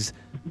pizzas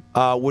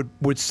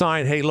would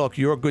sign, hey, look,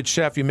 you're a good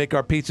chef, you make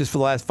our pizzas for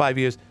the last 5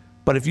 years,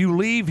 but if you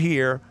leave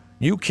here,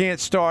 you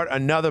can't start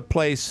another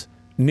place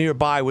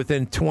nearby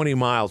within 20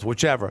 miles,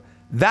 whichever.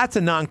 That's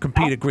a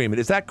non-compete agreement.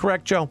 Is that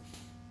correct, Joe?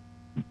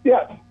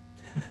 Yes.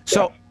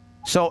 So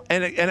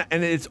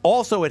it's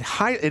also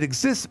it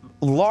exists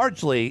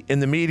largely in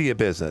the media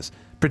business,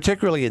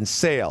 particularly in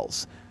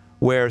sales,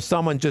 where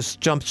someone just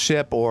jumps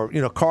ship, or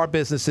car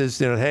businesses.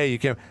 Hey, you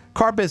can't.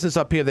 Car business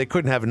up here, they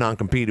couldn't have a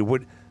non-compete.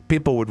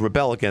 People would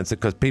rebel against it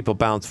because people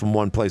bounce from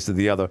one place to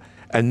the other,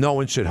 and no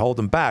one should hold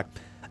them back.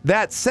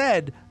 That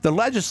said, the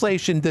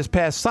legislation this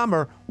past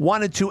summer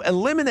wanted to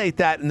eliminate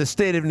that in the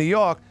state of New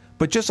York.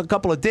 But just a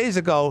couple of days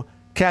ago,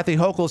 Kathy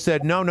Hochul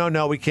said,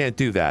 no, we can't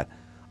do that.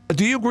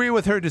 Do you agree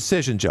with her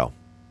decision, Joe?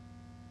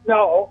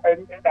 No,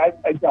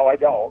 I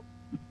don't.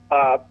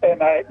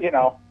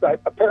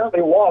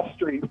 Apparently Wall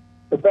Street,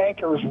 the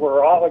bankers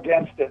were all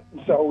against it.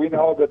 So we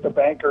know that the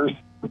bankers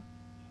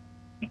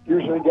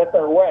usually get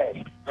their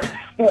way.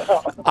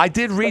 I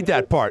did read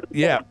that part.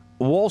 Yeah.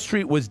 Wall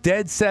Street was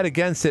dead set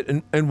against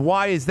it. And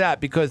why is that?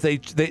 Because they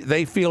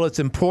feel it's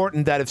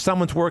important that if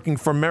someone's working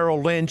for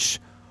Merrill Lynch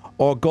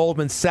or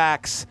Goldman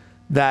Sachs,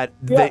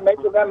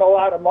 making them a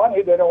lot of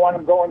money. They don't want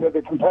them going to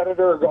the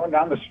competitor or going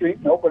down the street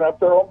and open up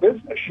their own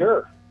business.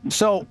 Sure.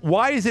 So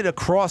why is it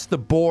across the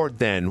board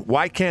then?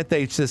 Why can't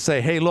they just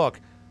say, hey, look,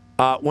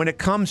 when it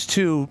comes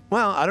to,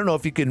 I don't know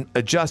if you can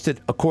adjust it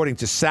according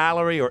to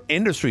salary or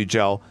industry,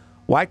 Joe.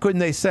 Why couldn't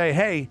they say,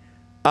 hey,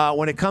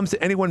 when it comes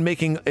to anyone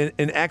making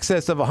in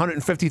excess of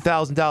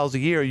 $150,000 a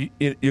year,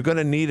 you're going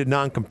to need a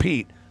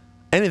non-compete.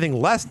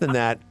 Anything less than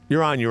that,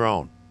 you're on your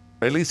own,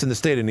 at least in the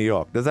state of New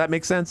York. Does that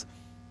make sense?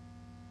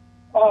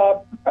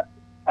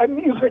 I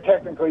mean, you could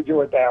technically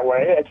do it that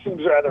way. It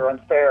seems rather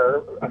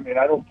unfair. I mean,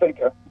 I don't think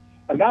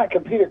a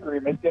non-compete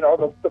agreement,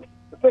 the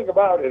thing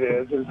about it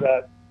is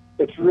that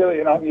it's really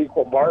an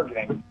unequal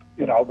bargaining.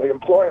 The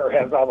employer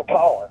has all the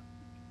power.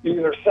 You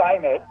either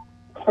sign it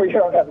or you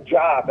don't have a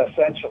job,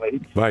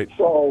 essentially. Right.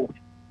 So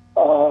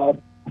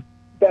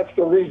that's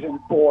the reason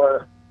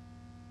for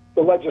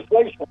the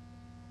legislation.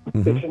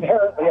 Mm-hmm. It's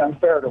inherently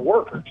unfair to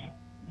workers.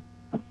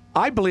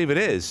 I believe it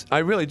is. I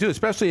really do,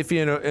 especially if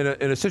you're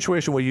in a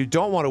situation where you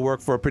don't want to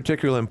work for a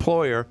particular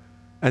employer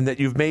and that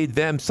you've made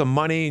them some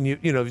money and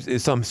you know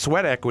some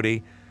sweat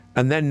equity,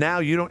 and then now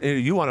you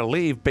want to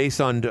leave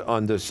based on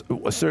this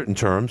certain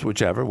terms,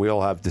 whichever. We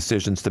all have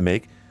decisions to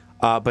make.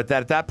 But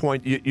that at that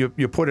point,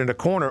 you're put in a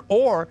corner,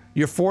 or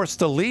you're forced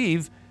to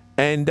leave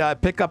and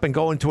pick up and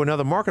go into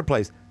another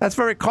marketplace. That's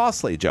very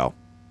costly, Joe.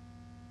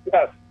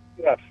 Yes.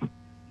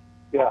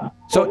 Yeah.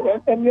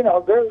 So, and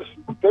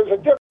there's a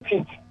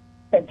difference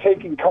in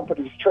taking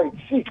companies' trade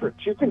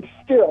secrets. You can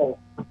still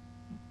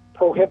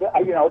prohibit.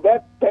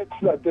 That's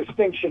a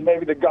distinction.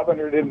 Maybe the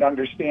governor didn't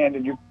understand,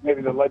 and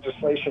maybe the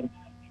legislation.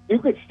 You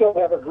could still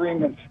have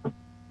agreements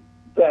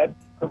that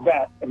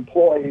prevent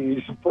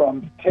employees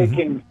from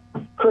taking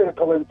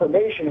critical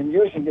information and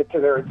using it to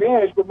their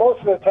advantage, but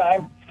most of the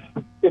time,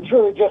 it's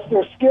really just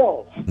their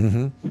skills.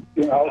 Mm-hmm.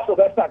 So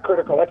that's not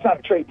critical. That's not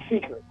a trade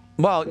secret.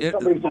 Well,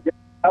 somebody's a good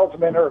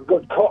salesman or a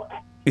good cook.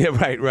 Yeah,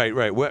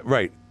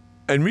 right.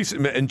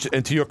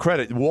 And to your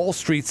credit, Wall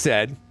Street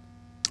said,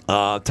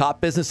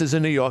 top businesses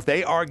in New York,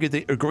 they argue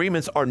the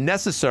agreements are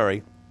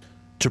necessary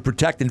to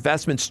protect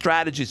investment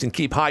strategies and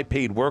keep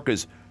high-paid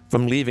workers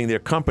from leaving their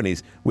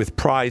companies with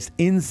prized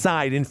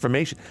inside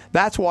information.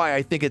 That's why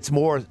I think it's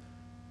more.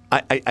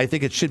 I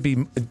think it should be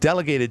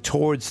delegated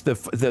towards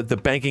the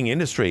banking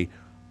industry,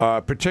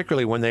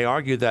 particularly when they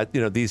argue that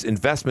these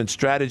investment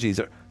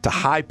strategies to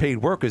high-paid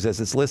workers, as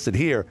it's listed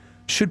here,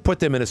 should put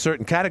them in a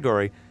certain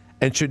category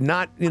and should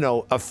not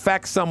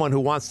affect someone who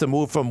wants to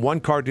move from one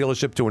car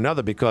dealership to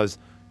another because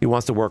he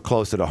wants to work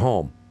closer to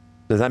home.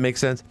 Does that make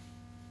sense?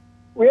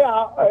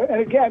 Yeah,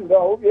 and again,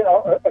 though, you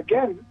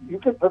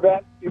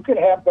can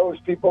have those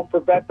people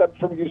prevent them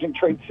from using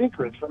trade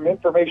secrets, from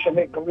information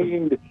they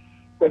gleaned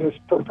that is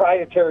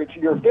proprietary to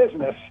your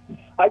business.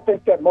 I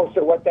think that most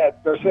of what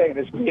they're saying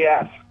is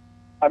BS.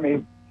 I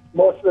mean,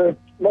 most of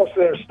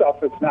their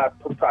stuff is not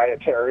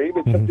proprietary.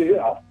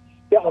 It's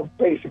they'll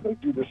basically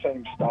do the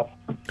same stuff.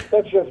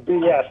 That's just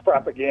BS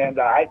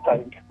propaganda, I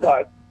think.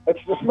 But that's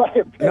just my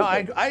opinion. No,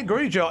 I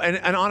agree, Joe.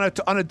 And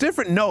on a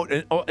different note,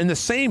 in the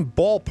same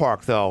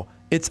ballpark, though,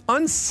 it's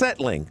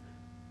unsettling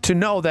to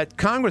know that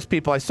Congress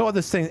people. I saw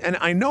this thing, and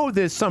I know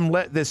there's some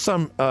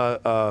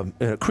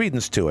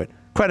credence to it,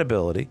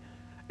 credibility,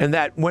 and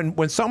that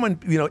when someone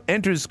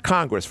enters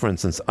Congress, for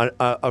instance,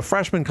 a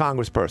freshman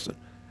Congressperson,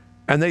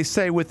 and they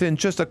say within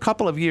just a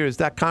couple of years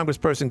that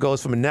Congressperson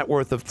goes from a net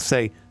worth of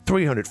say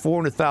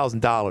 $300,000,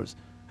 $400,000,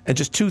 and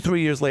just 2-3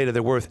 years later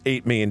they're worth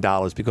 $8 million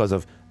because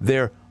of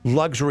their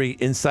luxury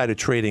insider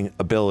trading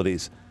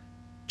abilities.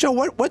 Joe,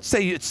 what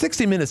say you?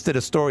 60 Minutes did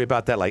a story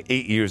about that like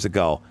 8 years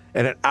ago,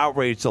 and it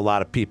outraged a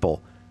lot of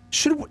people.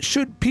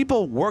 Should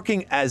people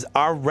working as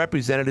our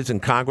representatives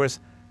in Congress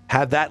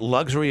have that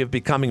luxury of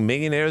becoming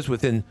millionaires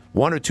within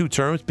 1 or 2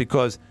 terms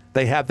because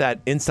they have that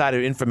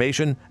insider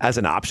information as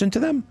an option to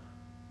them?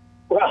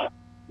 Well,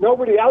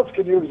 nobody else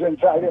can use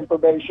inside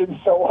information,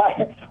 so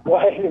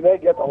why do they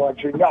get the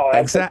luxury? No,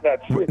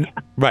 exactly.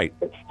 Right.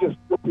 It's just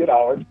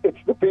it's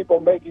the people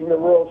making the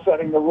rules,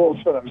 setting the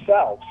rules for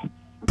themselves.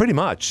 Pretty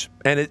much,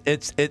 and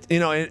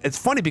it's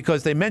funny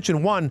because they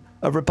mention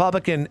a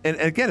Republican, and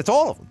again, it's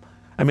all of them.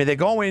 I mean, they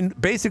go in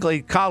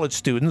basically college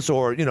students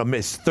or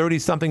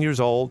 30-something years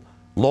old,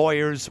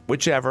 lawyers,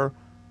 whichever,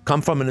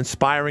 come from an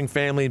inspiring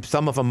family.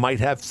 Some of them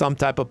might have some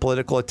type of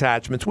political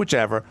attachments,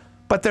 whichever,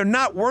 but they're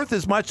not worth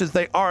as much as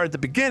they are at the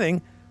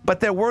beginning. But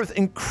they're worth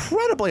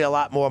incredibly a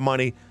lot more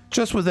money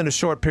just within a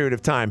short period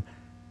of time.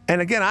 And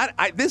again,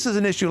 this is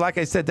an issue, like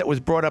I said, that was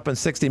brought up in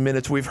 60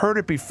 Minutes. We've heard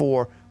it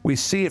before. We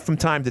see it from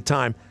time to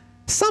time.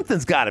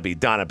 Something's got to be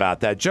done about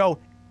that, Joe.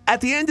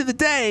 At the end of the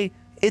day,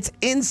 it's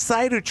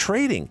insider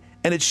trading,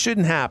 and it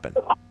shouldn't happen.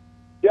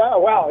 Yeah,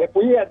 well, if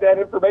we had that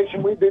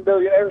information, we'd be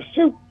millionaires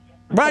too.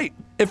 Right.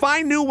 If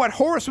I knew what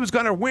horse was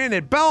going to win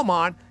at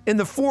Belmont in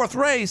the 4th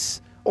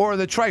race or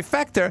the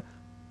trifecta,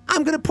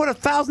 I'm going to put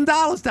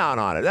 $1,000 down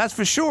on it. That's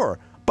for sure.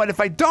 But if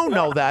I don't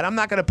know that, I'm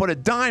not going to put a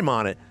dime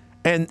on it.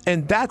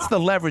 And that's the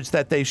leverage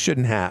that they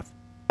shouldn't have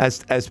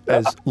as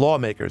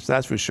lawmakers.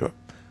 That's for sure.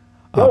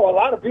 A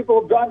lot of people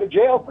have gone to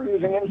jail for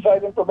using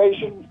inside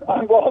information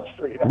on Wall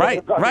Street.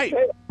 Right.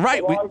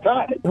 A long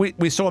time.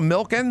 We saw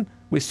Milken.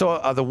 We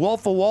saw The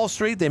Wolf of Wall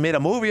Street. They made a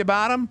movie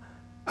about him.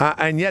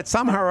 And yet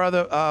somehow or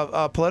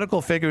other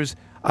political figures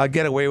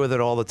get away with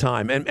it all the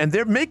time. And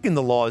they're making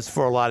the laws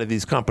for a lot of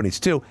these companies,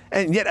 too.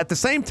 And yet at the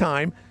same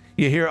time,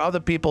 you hear other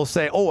people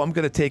say, "Oh, I'm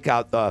going to take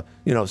out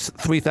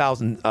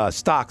 3,000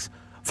 stocks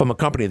from a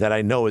company that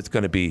I know is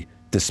going to be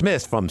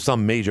dismissed from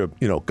some major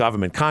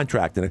government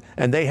contract,"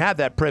 and they have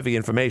that privy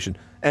information,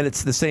 and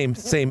it's the same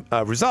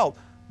result.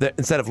 That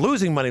instead of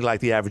losing money like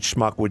the average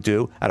schmuck would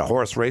do at a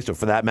horse race, or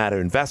for that matter,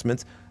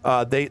 investments,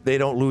 they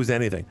don't lose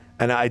anything,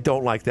 and I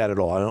don't like that at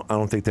all. I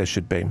don't think that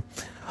should be.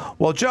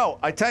 Well, Joe,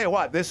 I tell you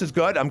what, this is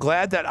good. I'm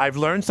glad that I've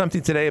learned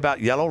something today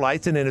about yellow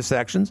lights and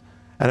intersections,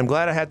 and I'm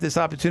glad I had this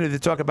opportunity to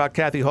talk about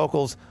Kathy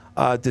Hochul's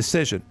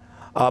decision.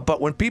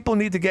 But when people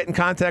need to get in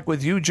contact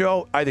with you,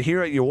 Joe, either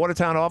here at your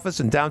Watertown office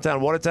in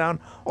downtown Watertown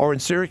or in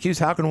Syracuse,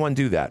 how can one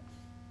do that?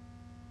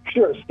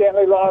 Sure.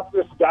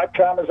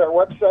 StanleyLawOffice.com is our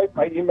website.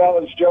 My email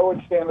is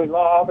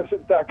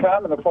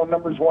joe@StanleyLawOffices.com, and the phone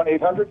number is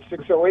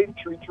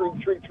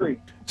 1-800-608-3333.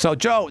 So,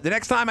 Joe, the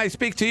next time I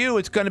speak to you,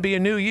 it's going to be a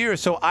new year,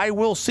 so I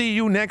will see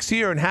you next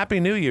year, and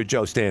Happy New Year,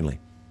 Joe Stanley.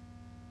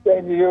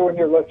 Same to you and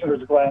your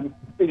listeners, Glenn.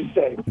 Be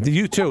safe.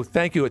 You too.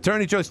 Thank you.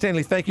 Attorney Joe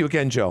Stanley, thank you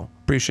again, Joe.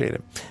 Appreciate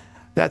it.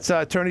 That's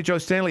Attorney Joe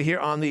Stanley here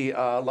on the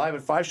Live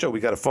at 5 show. We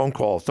got a phone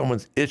call.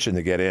 Someone's itching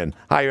to get in.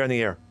 Hi, you're on the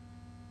air.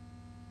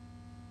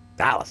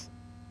 Dallas.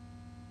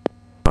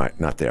 All right,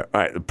 not there.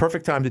 All right, the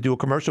perfect time to do a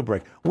commercial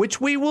break,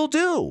 which we will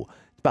do.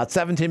 It's about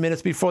 17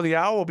 minutes before the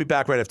hour. We'll be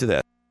back right after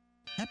this.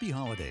 Happy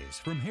holidays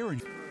from here.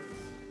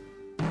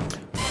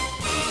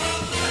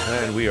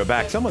 And we are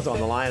back. Someone's on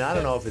the line. I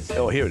don't know if it's...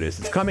 Oh, here it is.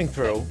 It's coming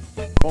through.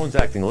 Phone's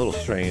acting a little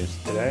strange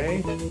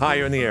today. Hi,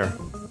 you're in the air.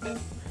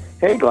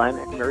 Hey, Glenn.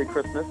 Merry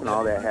Christmas and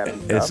all that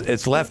happy stuff.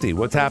 It's Lefty.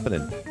 What's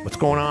happening? What's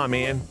going on,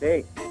 man?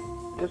 Hey,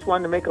 just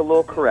wanted to make a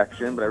little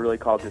correction, but I really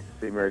called just to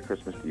say Merry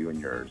Christmas to you and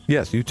yours.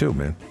 Yes, you too,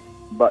 man.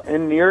 But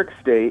in New York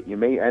State, you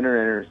may enter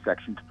an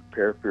intersection to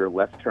prepare for your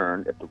left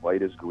turn if the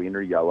light is green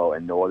or yellow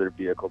and no other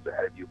vehicles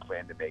ahead of you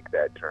plan to make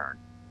that turn.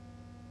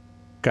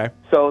 Okay.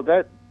 So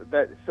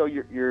so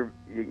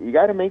you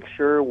got to make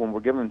sure when we're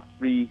giving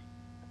free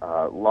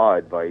law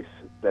advice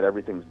that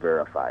everything's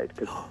verified.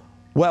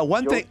 Well,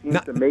 one thing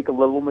seems to make a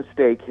little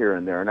mistake here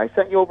and there, and I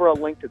sent you over a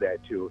link to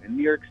that too. In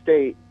New York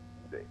State,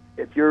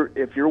 if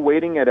you're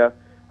waiting at a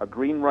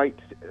green light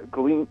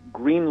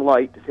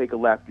to take a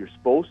left, you're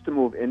supposed to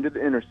move into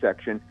the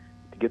intersection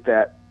to get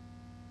that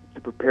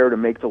to prepare to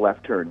make the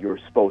left turn. You're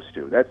supposed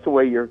to. That's the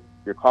way your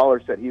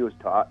caller said he was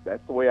taught.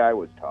 That's the way I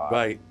was taught.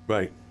 Right.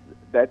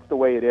 That's the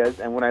way it is.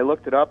 And when I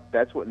looked it up,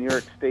 that's what New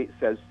York State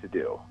says to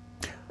do.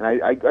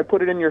 And I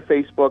put it in your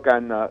Facebook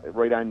on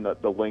right on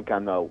the link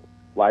on the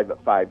Live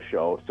at 5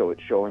 show, so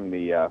it's showing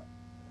the.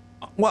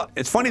 Well,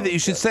 it's funny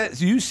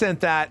that you sent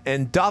that,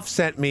 and Duff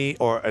sent me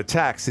a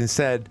text and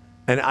said,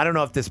 and I don't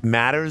know if this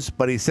matters,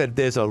 but he said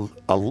there's an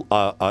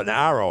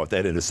arrow at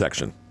that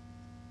intersection,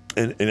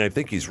 and I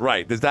think he's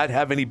right. Does that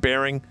have any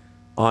bearing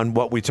on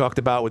what we talked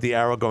about with the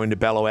arrow going to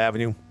Bellow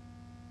Avenue?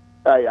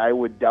 I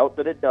would doubt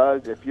that it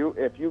does. If you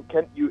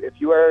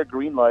are a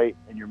green light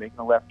and you're making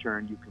a left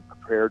turn, you can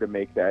prepare to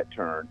make that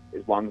turn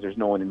as long as there's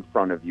no one in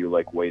front of you,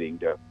 like waiting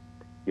to,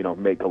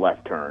 make a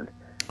left turn.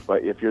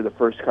 But if you're the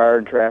first car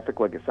in traffic,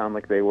 like it sounded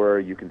like they were,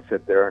 you can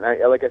sit there. And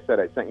like I said,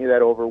 I sent you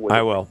that over with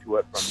I will. To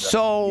it from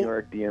the New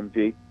York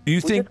DMV. You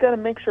we think? Just got to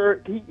make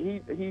sure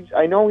he's.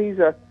 I know he's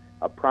a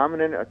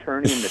prominent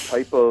attorney in the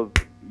type of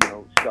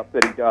stuff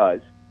that he does,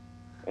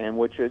 and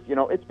which is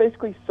it's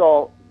basically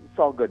Saul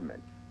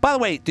Goodman. By the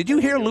way, did you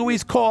hear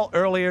Louie's call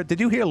earlier? Did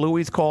you hear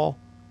Louie's call?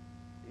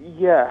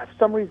 Yeah, for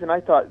some reason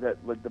I thought that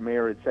the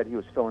mayor had said he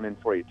was filling in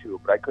for you too,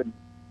 but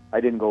I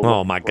didn't go.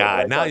 Oh my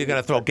God! Now you're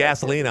going to throw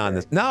gasoline on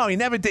this. No, he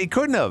never did. He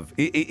couldn't have.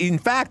 In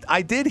fact,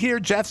 I did hear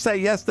Jeff say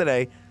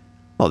yesterday.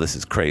 Oh, this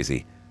is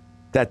crazy.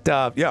 That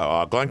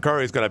Glenn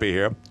Curry's going to be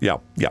here. Yeah.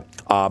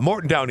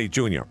 Morton Downey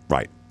Jr.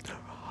 Right.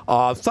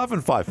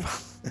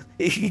 7-5.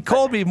 He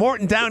called me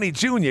Morton Downey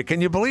Jr. Can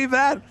you believe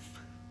that?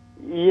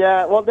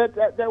 Yeah, well,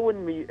 that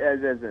wouldn't be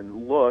as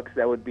in looks.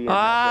 That would be.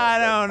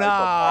 I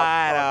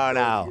don't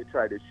know. You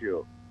try to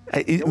shoot.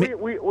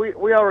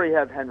 We already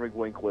have Henry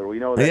Winkler. We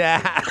know that.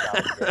 Yeah.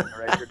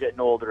 Right? You're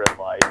getting older in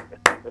life.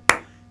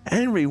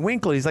 Henry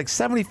Winkler. He's like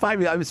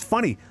 75. It was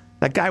funny.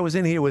 That guy was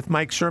in here with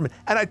Mike Sherman,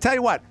 and I tell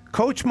you what,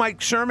 Coach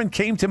Mike Sherman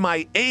came to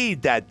my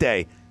aid that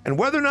day. And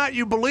whether or not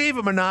you believe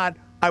him or not,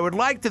 I would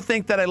like to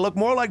think that I look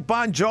more like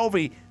Bon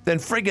Jovi than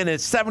friggin' a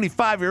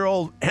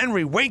 75-year-old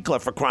Henry Winkler,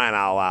 for crying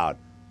out loud.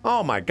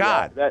 Oh my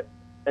God! Yeah,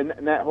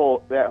 that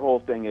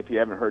whole thing. If you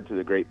haven't heard through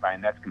the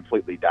grapevine, that's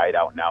completely died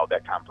out now.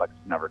 That complex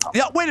has never come.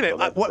 Yeah, wait a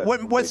minute.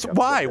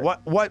 Why?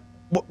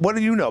 What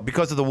do you know?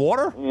 Because of the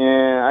water?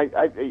 Yeah,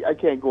 I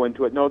can't go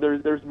into it. No,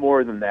 there's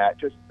more than that.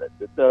 Just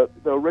the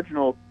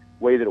original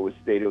way that it was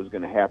stated was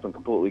going to happen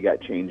completely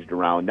got changed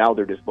around. Now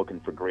they're just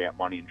looking for grant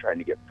money and trying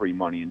to get free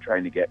money and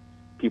trying to get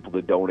people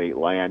to donate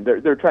land.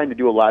 They're trying to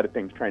do a lot of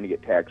things, trying to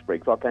get tax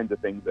breaks, all kinds of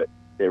things that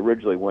they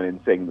originally went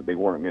in saying that they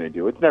weren't going to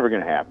do. It's never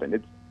going to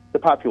happen. The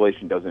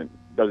population doesn't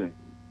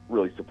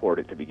really support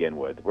it to begin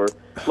with. We're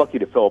lucky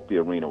to fill up the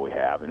arena we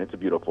have, and it's a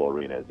beautiful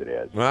arena as it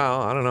is.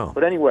 Well, I don't know.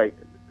 But anyway,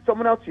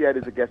 someone else you had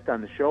as a guest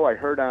on the show, I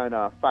heard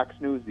on Fox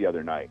News the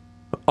other night.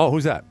 Oh,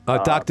 who's that?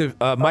 Dr.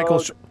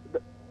 Michael...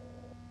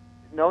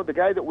 No, the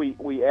guy that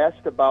we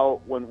asked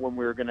about when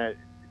we were going to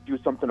do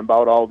something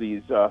about all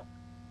these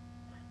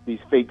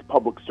fake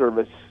public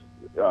service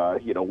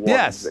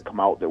warnings that come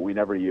out that we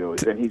never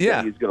use, and he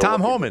said he's going to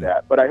Tom look Homan. into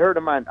that. But I heard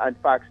him on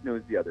Fox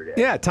News the other day.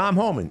 Yeah, Tom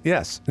Homan.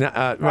 Yes,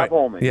 Tom right.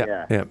 Homan.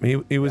 Yeah.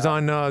 He was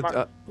on.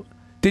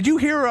 Did you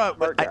hear?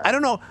 I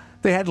don't know.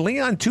 They had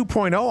Leon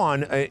 2.0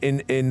 on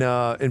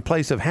in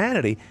place of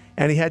Hannity,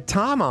 and he had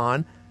Tom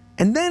on,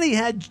 and then he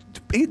had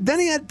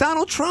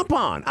Donald Trump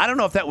on. I don't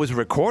know if that was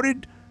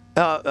recorded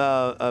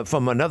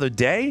from another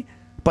day,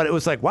 but it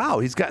was like, wow,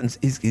 he's getting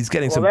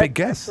some big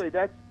guests.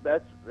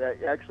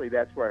 Actually,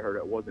 that's where I heard it.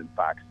 It wasn't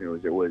Fox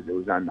News. It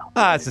was on.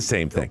 It's the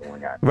same thing,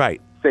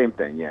 right? Same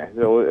thing, yeah.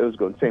 So it was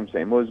going same.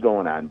 It was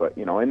going on, but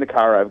in the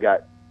car I've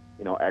got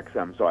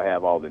XM, so I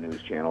have all the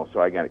news channels,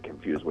 so I got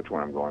confused which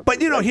one I'm going.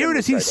 But here it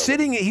is. He's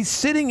sitting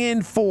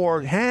in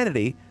for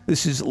Hannity.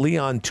 This is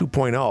Leon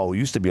 2.0, who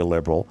used to be a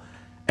liberal,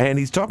 and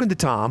he's talking to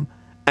Tom,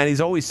 and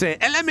he's always saying,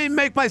 "And let me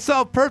make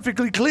myself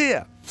perfectly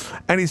clear."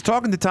 And he's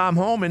talking to Tom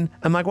Homan.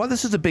 I'm like, well,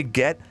 this is a big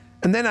get.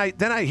 And then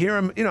I hear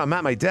him. I'm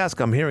at my desk.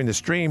 I'm hearing the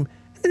stream.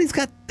 And he's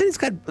got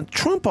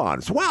Trump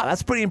on. So, wow,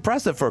 that's pretty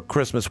impressive for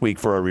Christmas week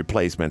for a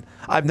replacement.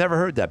 I've never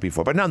heard that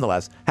before. But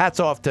nonetheless, hats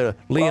off to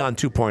Leon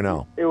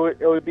 2.0. It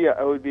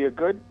would be a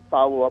good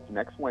follow up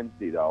next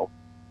Wednesday, though.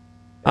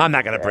 I'm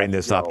not going to bring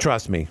this up.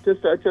 Trust me.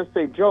 Just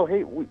say, Joe, hey,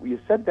 you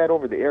said that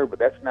over the air, but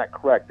that's not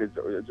correct. Is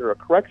there a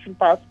correction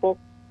possible?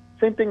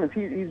 Same thing as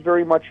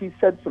he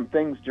said some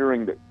things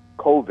during the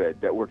COVID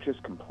that were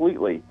just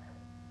completely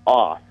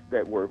off,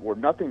 that were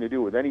nothing to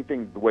do with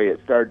anything the way it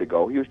started to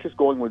go. He was just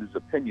going with his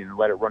opinion and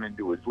let it run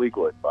into his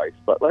legal advice.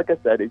 But like I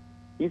said,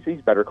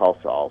 he's better call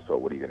Saul, so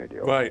what are you going to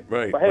do? Right.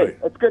 But hey,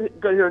 it's good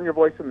hearing your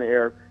voice in the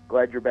air.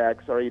 Glad you're back.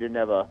 Sorry you didn't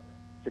have a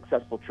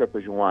successful trip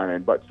as you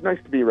wanted, but it's nice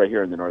to be right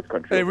here in the North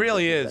Country. It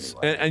really is.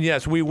 Anyway. And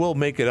yes, we will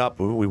make it up.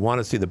 We want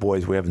to see the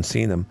boys. We haven't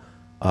seen them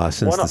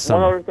since the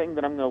summer. One other thing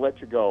that I'm going to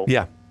let you go.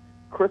 Yeah.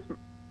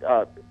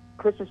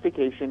 Christmas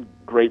Vacation,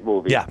 great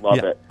movie. Love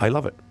it. I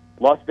love it.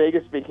 Las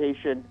Vegas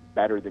Vacation,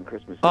 better than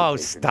Christmas Vacation. Oh,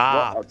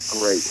 stop. What a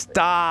great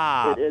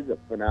Stop. Thing. It is a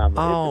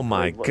phenomenal. Oh,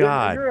 my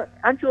God.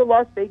 Aren't you a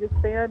Las Vegas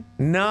fan?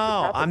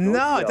 No, I'm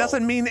not. It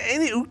doesn't mean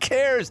any. Who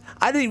cares?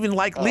 I didn't even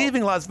like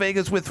leaving Las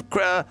Vegas with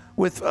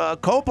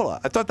Coppola.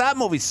 I thought that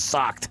movie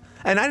sucked.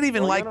 And I didn't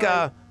even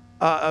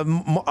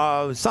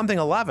Something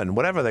 11,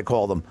 whatever they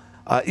call them.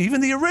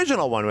 Even the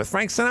original one with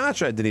Frank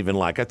Sinatra I didn't even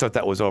like. I thought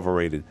that was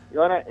overrated.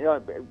 On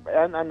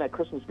that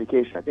Christmas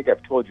Vacation, I think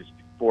I've told you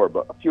before,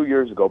 but a few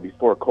years ago,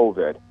 before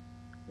COVID,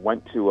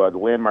 went to the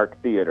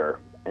Landmark Theater,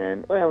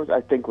 and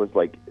I think it was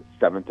like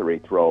 7th or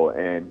 8th row,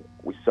 and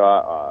we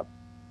saw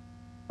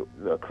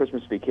the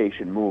Christmas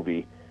Vacation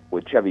movie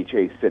with Chevy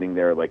Chase sitting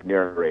there like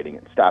narrating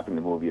it, stopping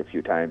the movie a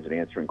few times and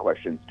answering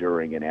questions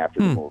during and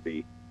after the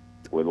movie,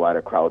 with a lot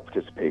of crowd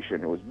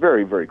participation. It was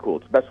very, very cool.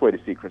 It's the best way to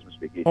see Christmas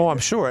Vacation. Oh, I'm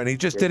sure. And he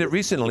just did it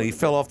recently. He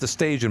fell off the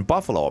stage in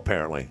Buffalo,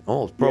 apparently.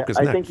 Oh, broke his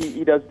neck. I think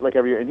he does like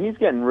every year. And he's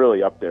getting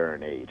really up there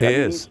in age. He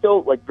is. He's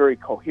still like very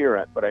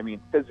coherent, but I mean,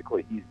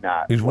 physically, he's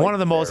not. He's one of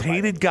the most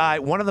hated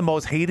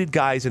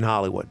guys in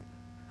Hollywood.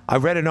 I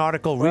read an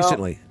article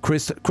recently.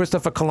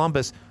 Christopher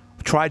Columbus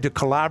tried to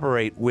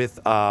collaborate with,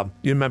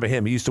 you remember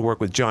him. He used to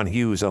work with John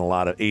Hughes on a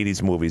lot of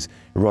 80s movies.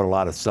 He wrote a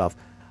lot of stuff.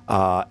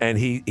 And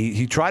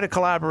he tried to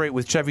collaborate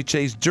with Chevy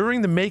Chase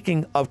during the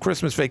making of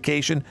Christmas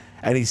Vacation,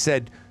 and he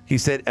said,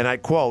 and I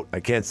quote,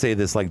 I can't say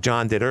this like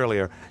John did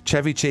earlier,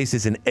 Chevy Chase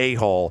is an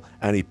a-hole,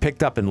 and he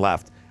picked up and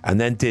left, and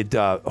then did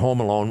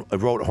Home Alone,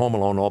 wrote Home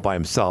Alone all by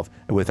himself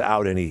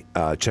without any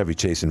Chevy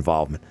Chase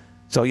involvement.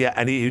 So, yeah,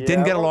 and he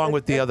didn't get along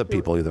with the other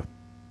people either.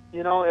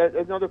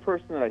 Another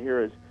person that I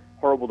hear is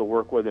horrible to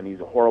work with, and he's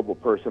a horrible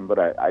person, but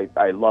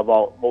I love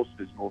most of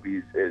his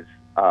movies is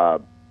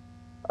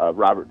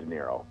Robert De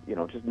Niro.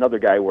 Just another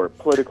guy where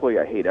politically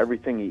I hate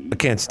everything he eats. I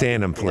can't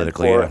stand him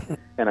politically.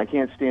 And I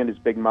can't stand his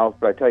big mouth,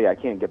 but I tell you, I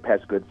can't get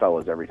past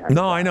Goodfellas every time.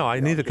 No, I know.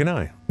 Neither can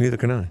I.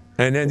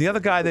 And then the other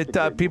guy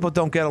that people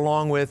don't get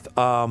along with,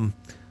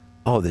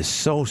 there's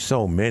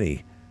so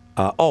many.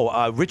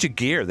 Richard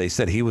Gere, they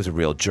said he was a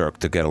real jerk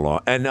to get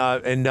along.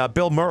 And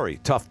Bill Murray,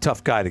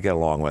 tough guy to get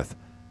along with.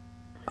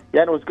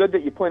 Yeah, and it was good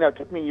that you pointed out. It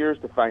took me years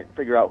to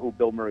figure out who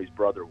Bill Murray's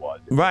brother was.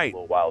 Right. A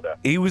little while to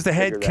he was the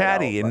head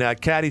caddy in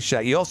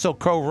Caddyshack. He also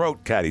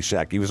co-wrote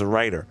Caddyshack. He was a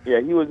writer.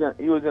 Yeah, he was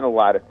in a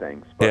lot of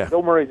things. But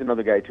Bill Murray's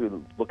another guy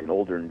too, looking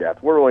older in death.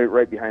 We're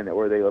right behind that.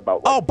 Where they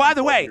about? By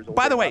the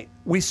way,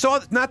 we saw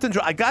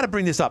I got to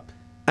bring this up,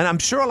 and I'm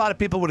sure a lot of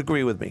people would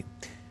agree with me.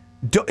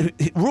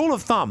 Rule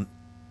of thumb: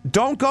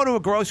 don't go to a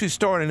grocery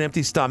store on an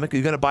empty stomach.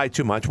 You're going to buy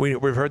too much.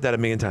 We've heard that a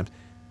million times.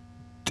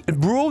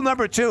 Rule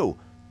number 2.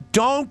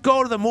 Don't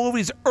go to the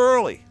movies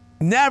early.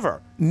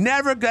 Never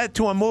get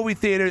to a movie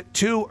theater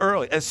too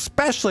early,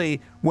 especially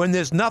when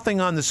there's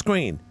nothing on the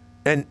screen.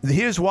 And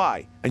here's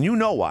why, and you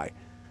know why.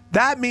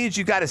 That means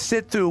you got to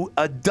sit through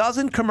a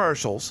dozen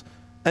commercials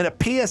and a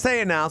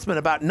PSA announcement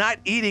about not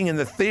eating in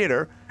the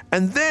theater,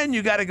 and then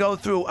you got to go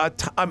through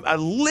a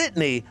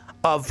litany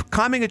of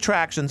coming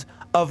attractions,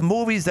 of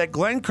movies that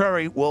Glenn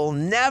Curry will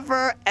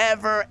never,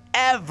 ever,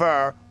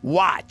 ever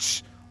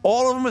watch.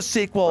 All of them are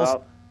sequels.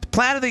 Well,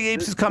 Planet of the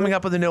Apes is coming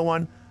up with a new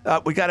one.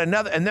 We got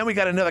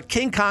another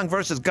King Kong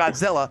versus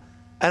Godzilla.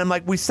 And I'm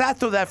like, we sat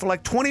through that for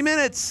like 20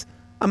 minutes.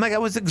 I'm like, I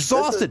was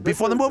exhausted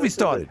before the movie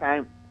started.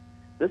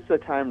 This is a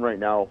time right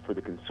now for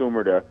the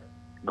consumer to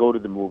go to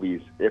the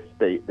movies if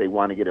they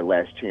want to get a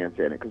last chance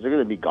at it, because they're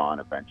going to be gone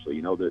eventually.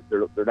 You know,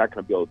 they're not going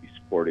to be able to be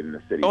supported in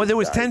the city. Oh, there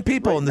was 10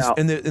 people in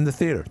the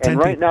theater. And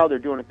right now they're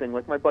doing a thing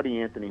like my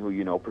buddy Anthony, who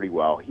you know pretty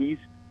well. He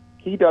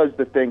does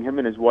the thing. Him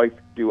and his wife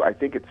do. I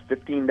think it's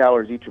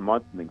 $15 each a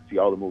month, and they can see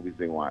all the movies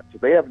they want. So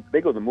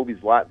they go to the movies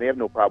a lot. They have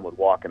no problem with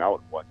walking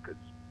out and because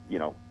you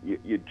know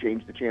you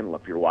change the channel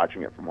if you're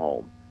watching it from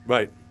home.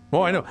 Right.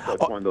 Oh, I know.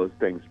 That's one of those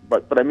things.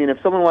 But I mean,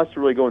 if someone wants to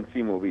really go and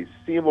see movies,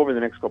 see them over the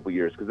next couple of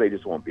years because they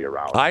just won't be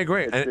around. I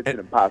agree. It's an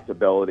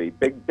impossibility.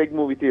 Big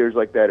movie theaters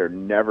like that are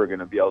never going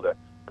to be able to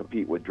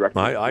compete with direct.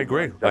 I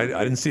agree. I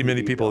didn't see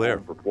many people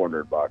there for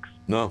 $400.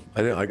 No,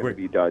 I didn't. I agree.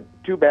 Be done.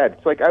 Too bad.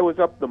 It's like I was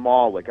up the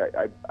mall. Like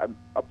I'm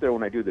up there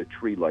when I do the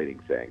tree lighting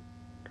thing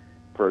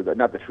for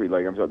not the tree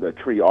lighting. I'm sorry, the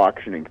tree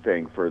auctioning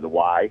thing for the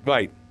Y.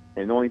 Right.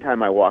 And the only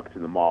time I walk to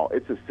the mall,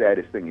 it's the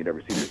saddest thing you'd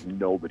ever see. There's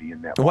nobody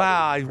in that mall.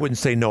 Well, I wouldn't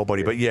say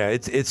nobody, but yeah,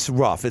 it's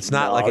rough. It's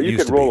not like it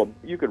used to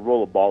be. You could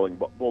roll a bowling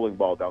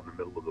ball down the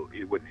middle of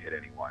it wouldn't hit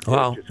anyone.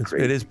 Well,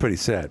 it is pretty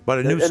sad. But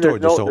a new store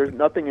just opened. There's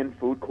nothing in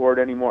food court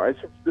anymore.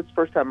 This is the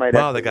first time I'd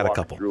they got a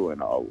couple through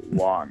in a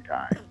long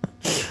time.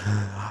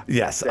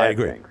 Yes, I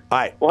agree. Thing. All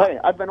right. Well, hey,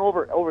 I've been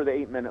over the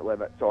 8-minute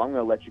limit, so I'm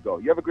going to let you go.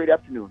 You have a great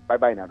afternoon.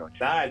 Bye now, don't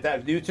you? All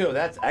right, you too.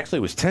 That actually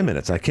was 10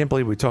 minutes. I can't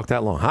believe we talked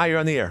that long. Hi, you're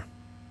on the air.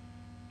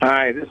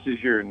 Hi, this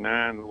is your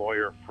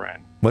non-lawyer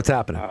friend. What's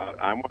happening?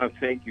 I want to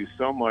thank you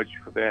so much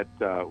for that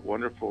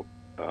wonderful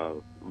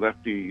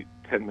lefty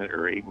 10-minute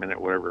or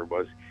 8-minute, whatever it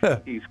was.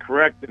 He's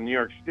correct in New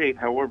York State.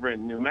 However,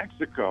 in New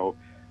Mexico,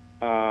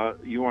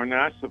 you are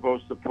not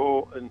supposed to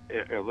pull.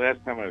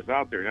 Last time I was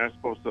out there, you're not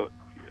supposed to,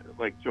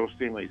 like Joe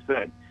Stanley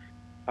said.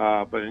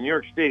 But in New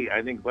York State,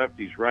 I think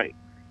lefty's right.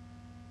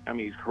 I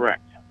mean, he's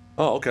correct.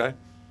 Oh, okay.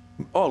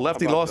 Oh,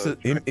 lefty lost it.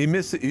 He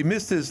missed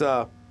his.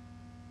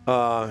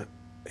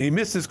 He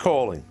missed his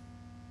calling.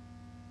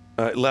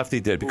 Lefty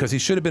did because he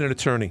should have been an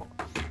attorney.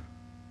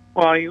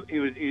 Well, he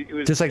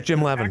was just like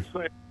Jim Levin.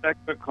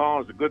 Excellent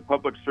call. It's a good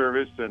public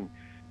service, and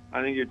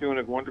I think you're doing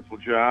a wonderful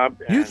job.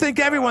 You think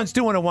everyone's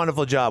doing a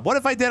wonderful job? What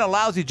if I did a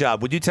lousy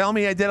job? Would you tell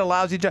me I did a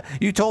lousy job?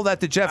 You told that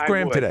to Jeff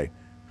Graham today.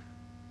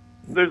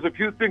 There's a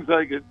few things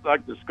I'd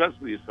like to discuss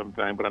with you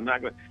sometime, but I'm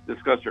not going to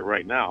discuss it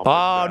right now.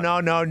 Oh,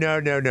 no.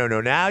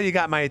 Now you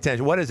got my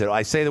attention. What is it?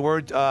 I say the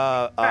word...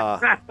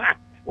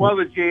 Well,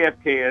 the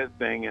JFK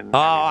thing and... Oh,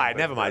 all right,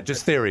 never mind.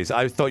 Just theories.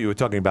 I thought you were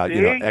talking about,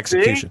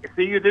 execution.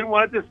 See, you didn't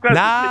want to discuss it.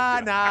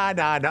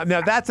 No.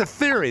 No, that's a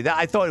theory. That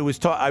I thought it was.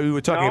 We were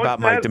talking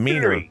about my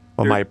demeanor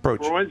or my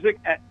approach.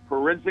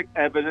 Forensic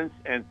evidence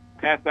and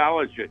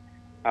pathology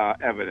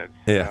evidence.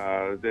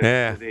 Yeah.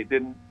 They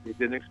didn't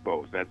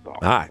expose. That's all.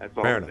 All right. That's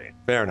all Fair I'm enough. saying.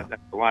 Fair enough.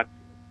 That's a lot.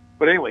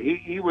 But anyway,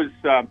 he was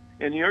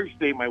in New York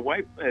State. My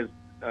wife, as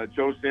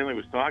Joe Stanley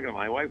was talking,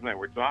 my wife and I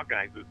were talking.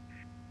 I said,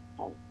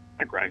 "Oh,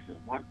 my God!" I said,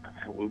 "What?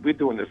 We've been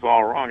doing this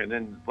all wrong." And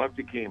then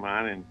Lefty came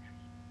on, and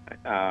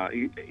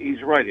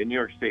he's right in New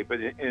York State,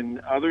 but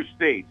in other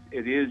states,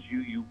 it is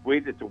you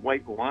wait at the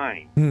white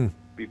line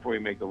before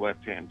you make the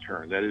left-hand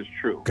turn. That is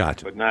true.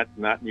 Gotcha. But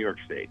not New York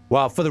State.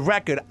 Well, for the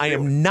record, I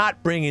am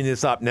not bringing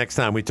this up next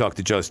time we talk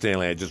to Joe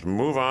Stanley. I just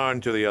move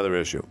on to the other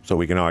issue so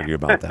we can argue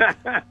about that.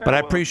 But I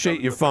appreciate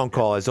your phone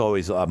call, as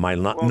always, my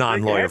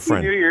non-lawyer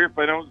friend. Happy New Year if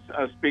I don't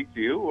speak to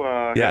you.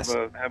 Yes.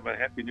 Have a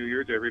Happy New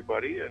Year to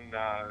everybody, and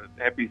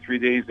happy 3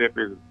 days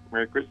after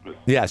Merry Christmas.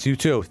 Yes, you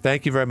too.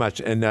 Thank you very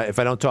much. And if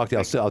I don't talk to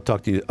you, I'll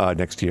talk to you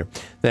next year.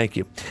 Thank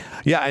you.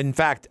 Yeah, in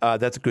fact,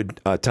 that's a good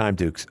time,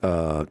 Dukes,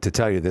 to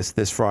tell you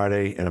this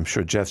Friday, and I'm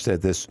sure Jeff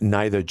said this,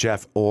 neither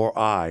Jeff or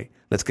I,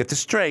 let's get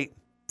this straight,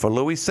 for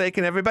Louie's sake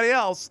and everybody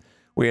else,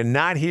 we are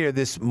not here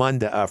this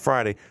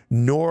Friday,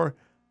 nor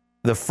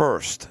the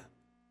 1st.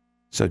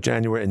 So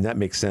January, and that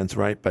makes sense,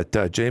 right?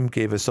 But Jim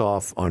gave us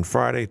off on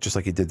Friday, just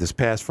like he did this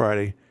past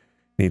Friday.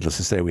 Needless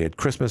to say, we had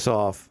Christmas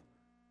off.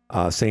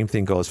 Same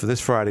thing goes for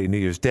this Friday, New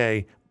Year's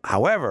Day.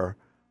 However,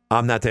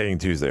 I'm not taking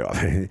Tuesday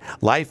off.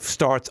 Life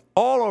starts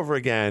all over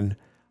again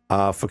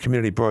for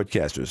community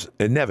broadcasters.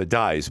 It never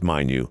dies,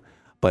 mind you,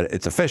 but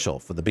it's official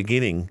for the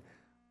beginning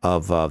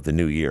of the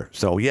new year.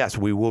 So, yes,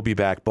 we will be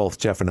back, both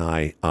Jeff and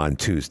I, on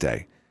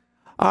Tuesday.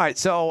 All right,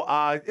 so,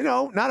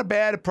 not a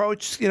bad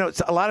approach.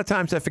 A lot of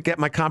times I forget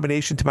my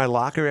combination to my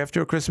locker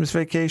after a Christmas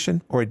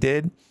vacation, or I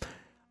did.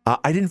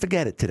 I didn't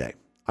forget it today.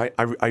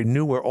 I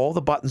knew where all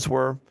the buttons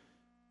were.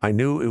 I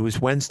knew it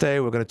was Wednesday.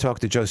 We were going to talk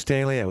to Joe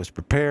Stanley. I was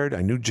prepared.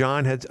 I knew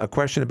John had a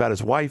question about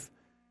his wife.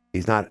 He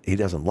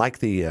doesn't like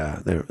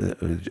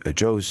the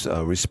Joe's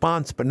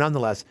response, but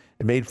nonetheless,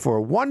 it made for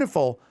a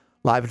wonderful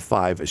Live at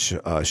 5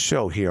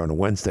 show here on a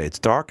Wednesday. It's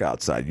dark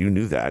outside. You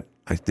knew that.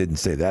 I didn't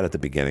say that at the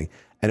beginning.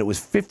 And it was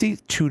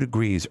 52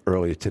 degrees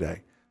earlier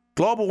today.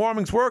 Global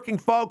warming's working,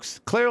 folks.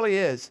 Clearly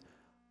is.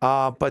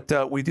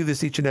 But we do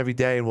this each and every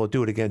day, and we'll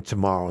do it again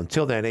tomorrow.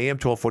 Until then, AM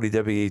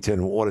 1240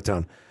 WE10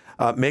 Watertown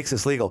makes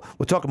this legal.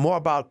 We'll talk more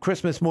about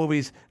Christmas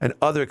movies and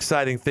other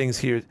exciting things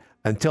here.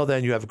 Until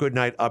then, you have a good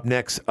night. Up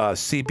next,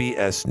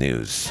 CBS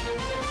News.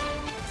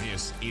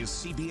 This is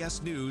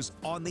CBS News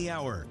on the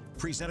Hour,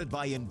 presented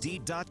by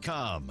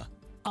Indeed.com.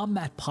 I'm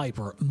Matt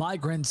Piper.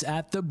 Migrants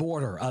at the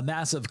border. A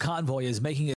massive convoy is making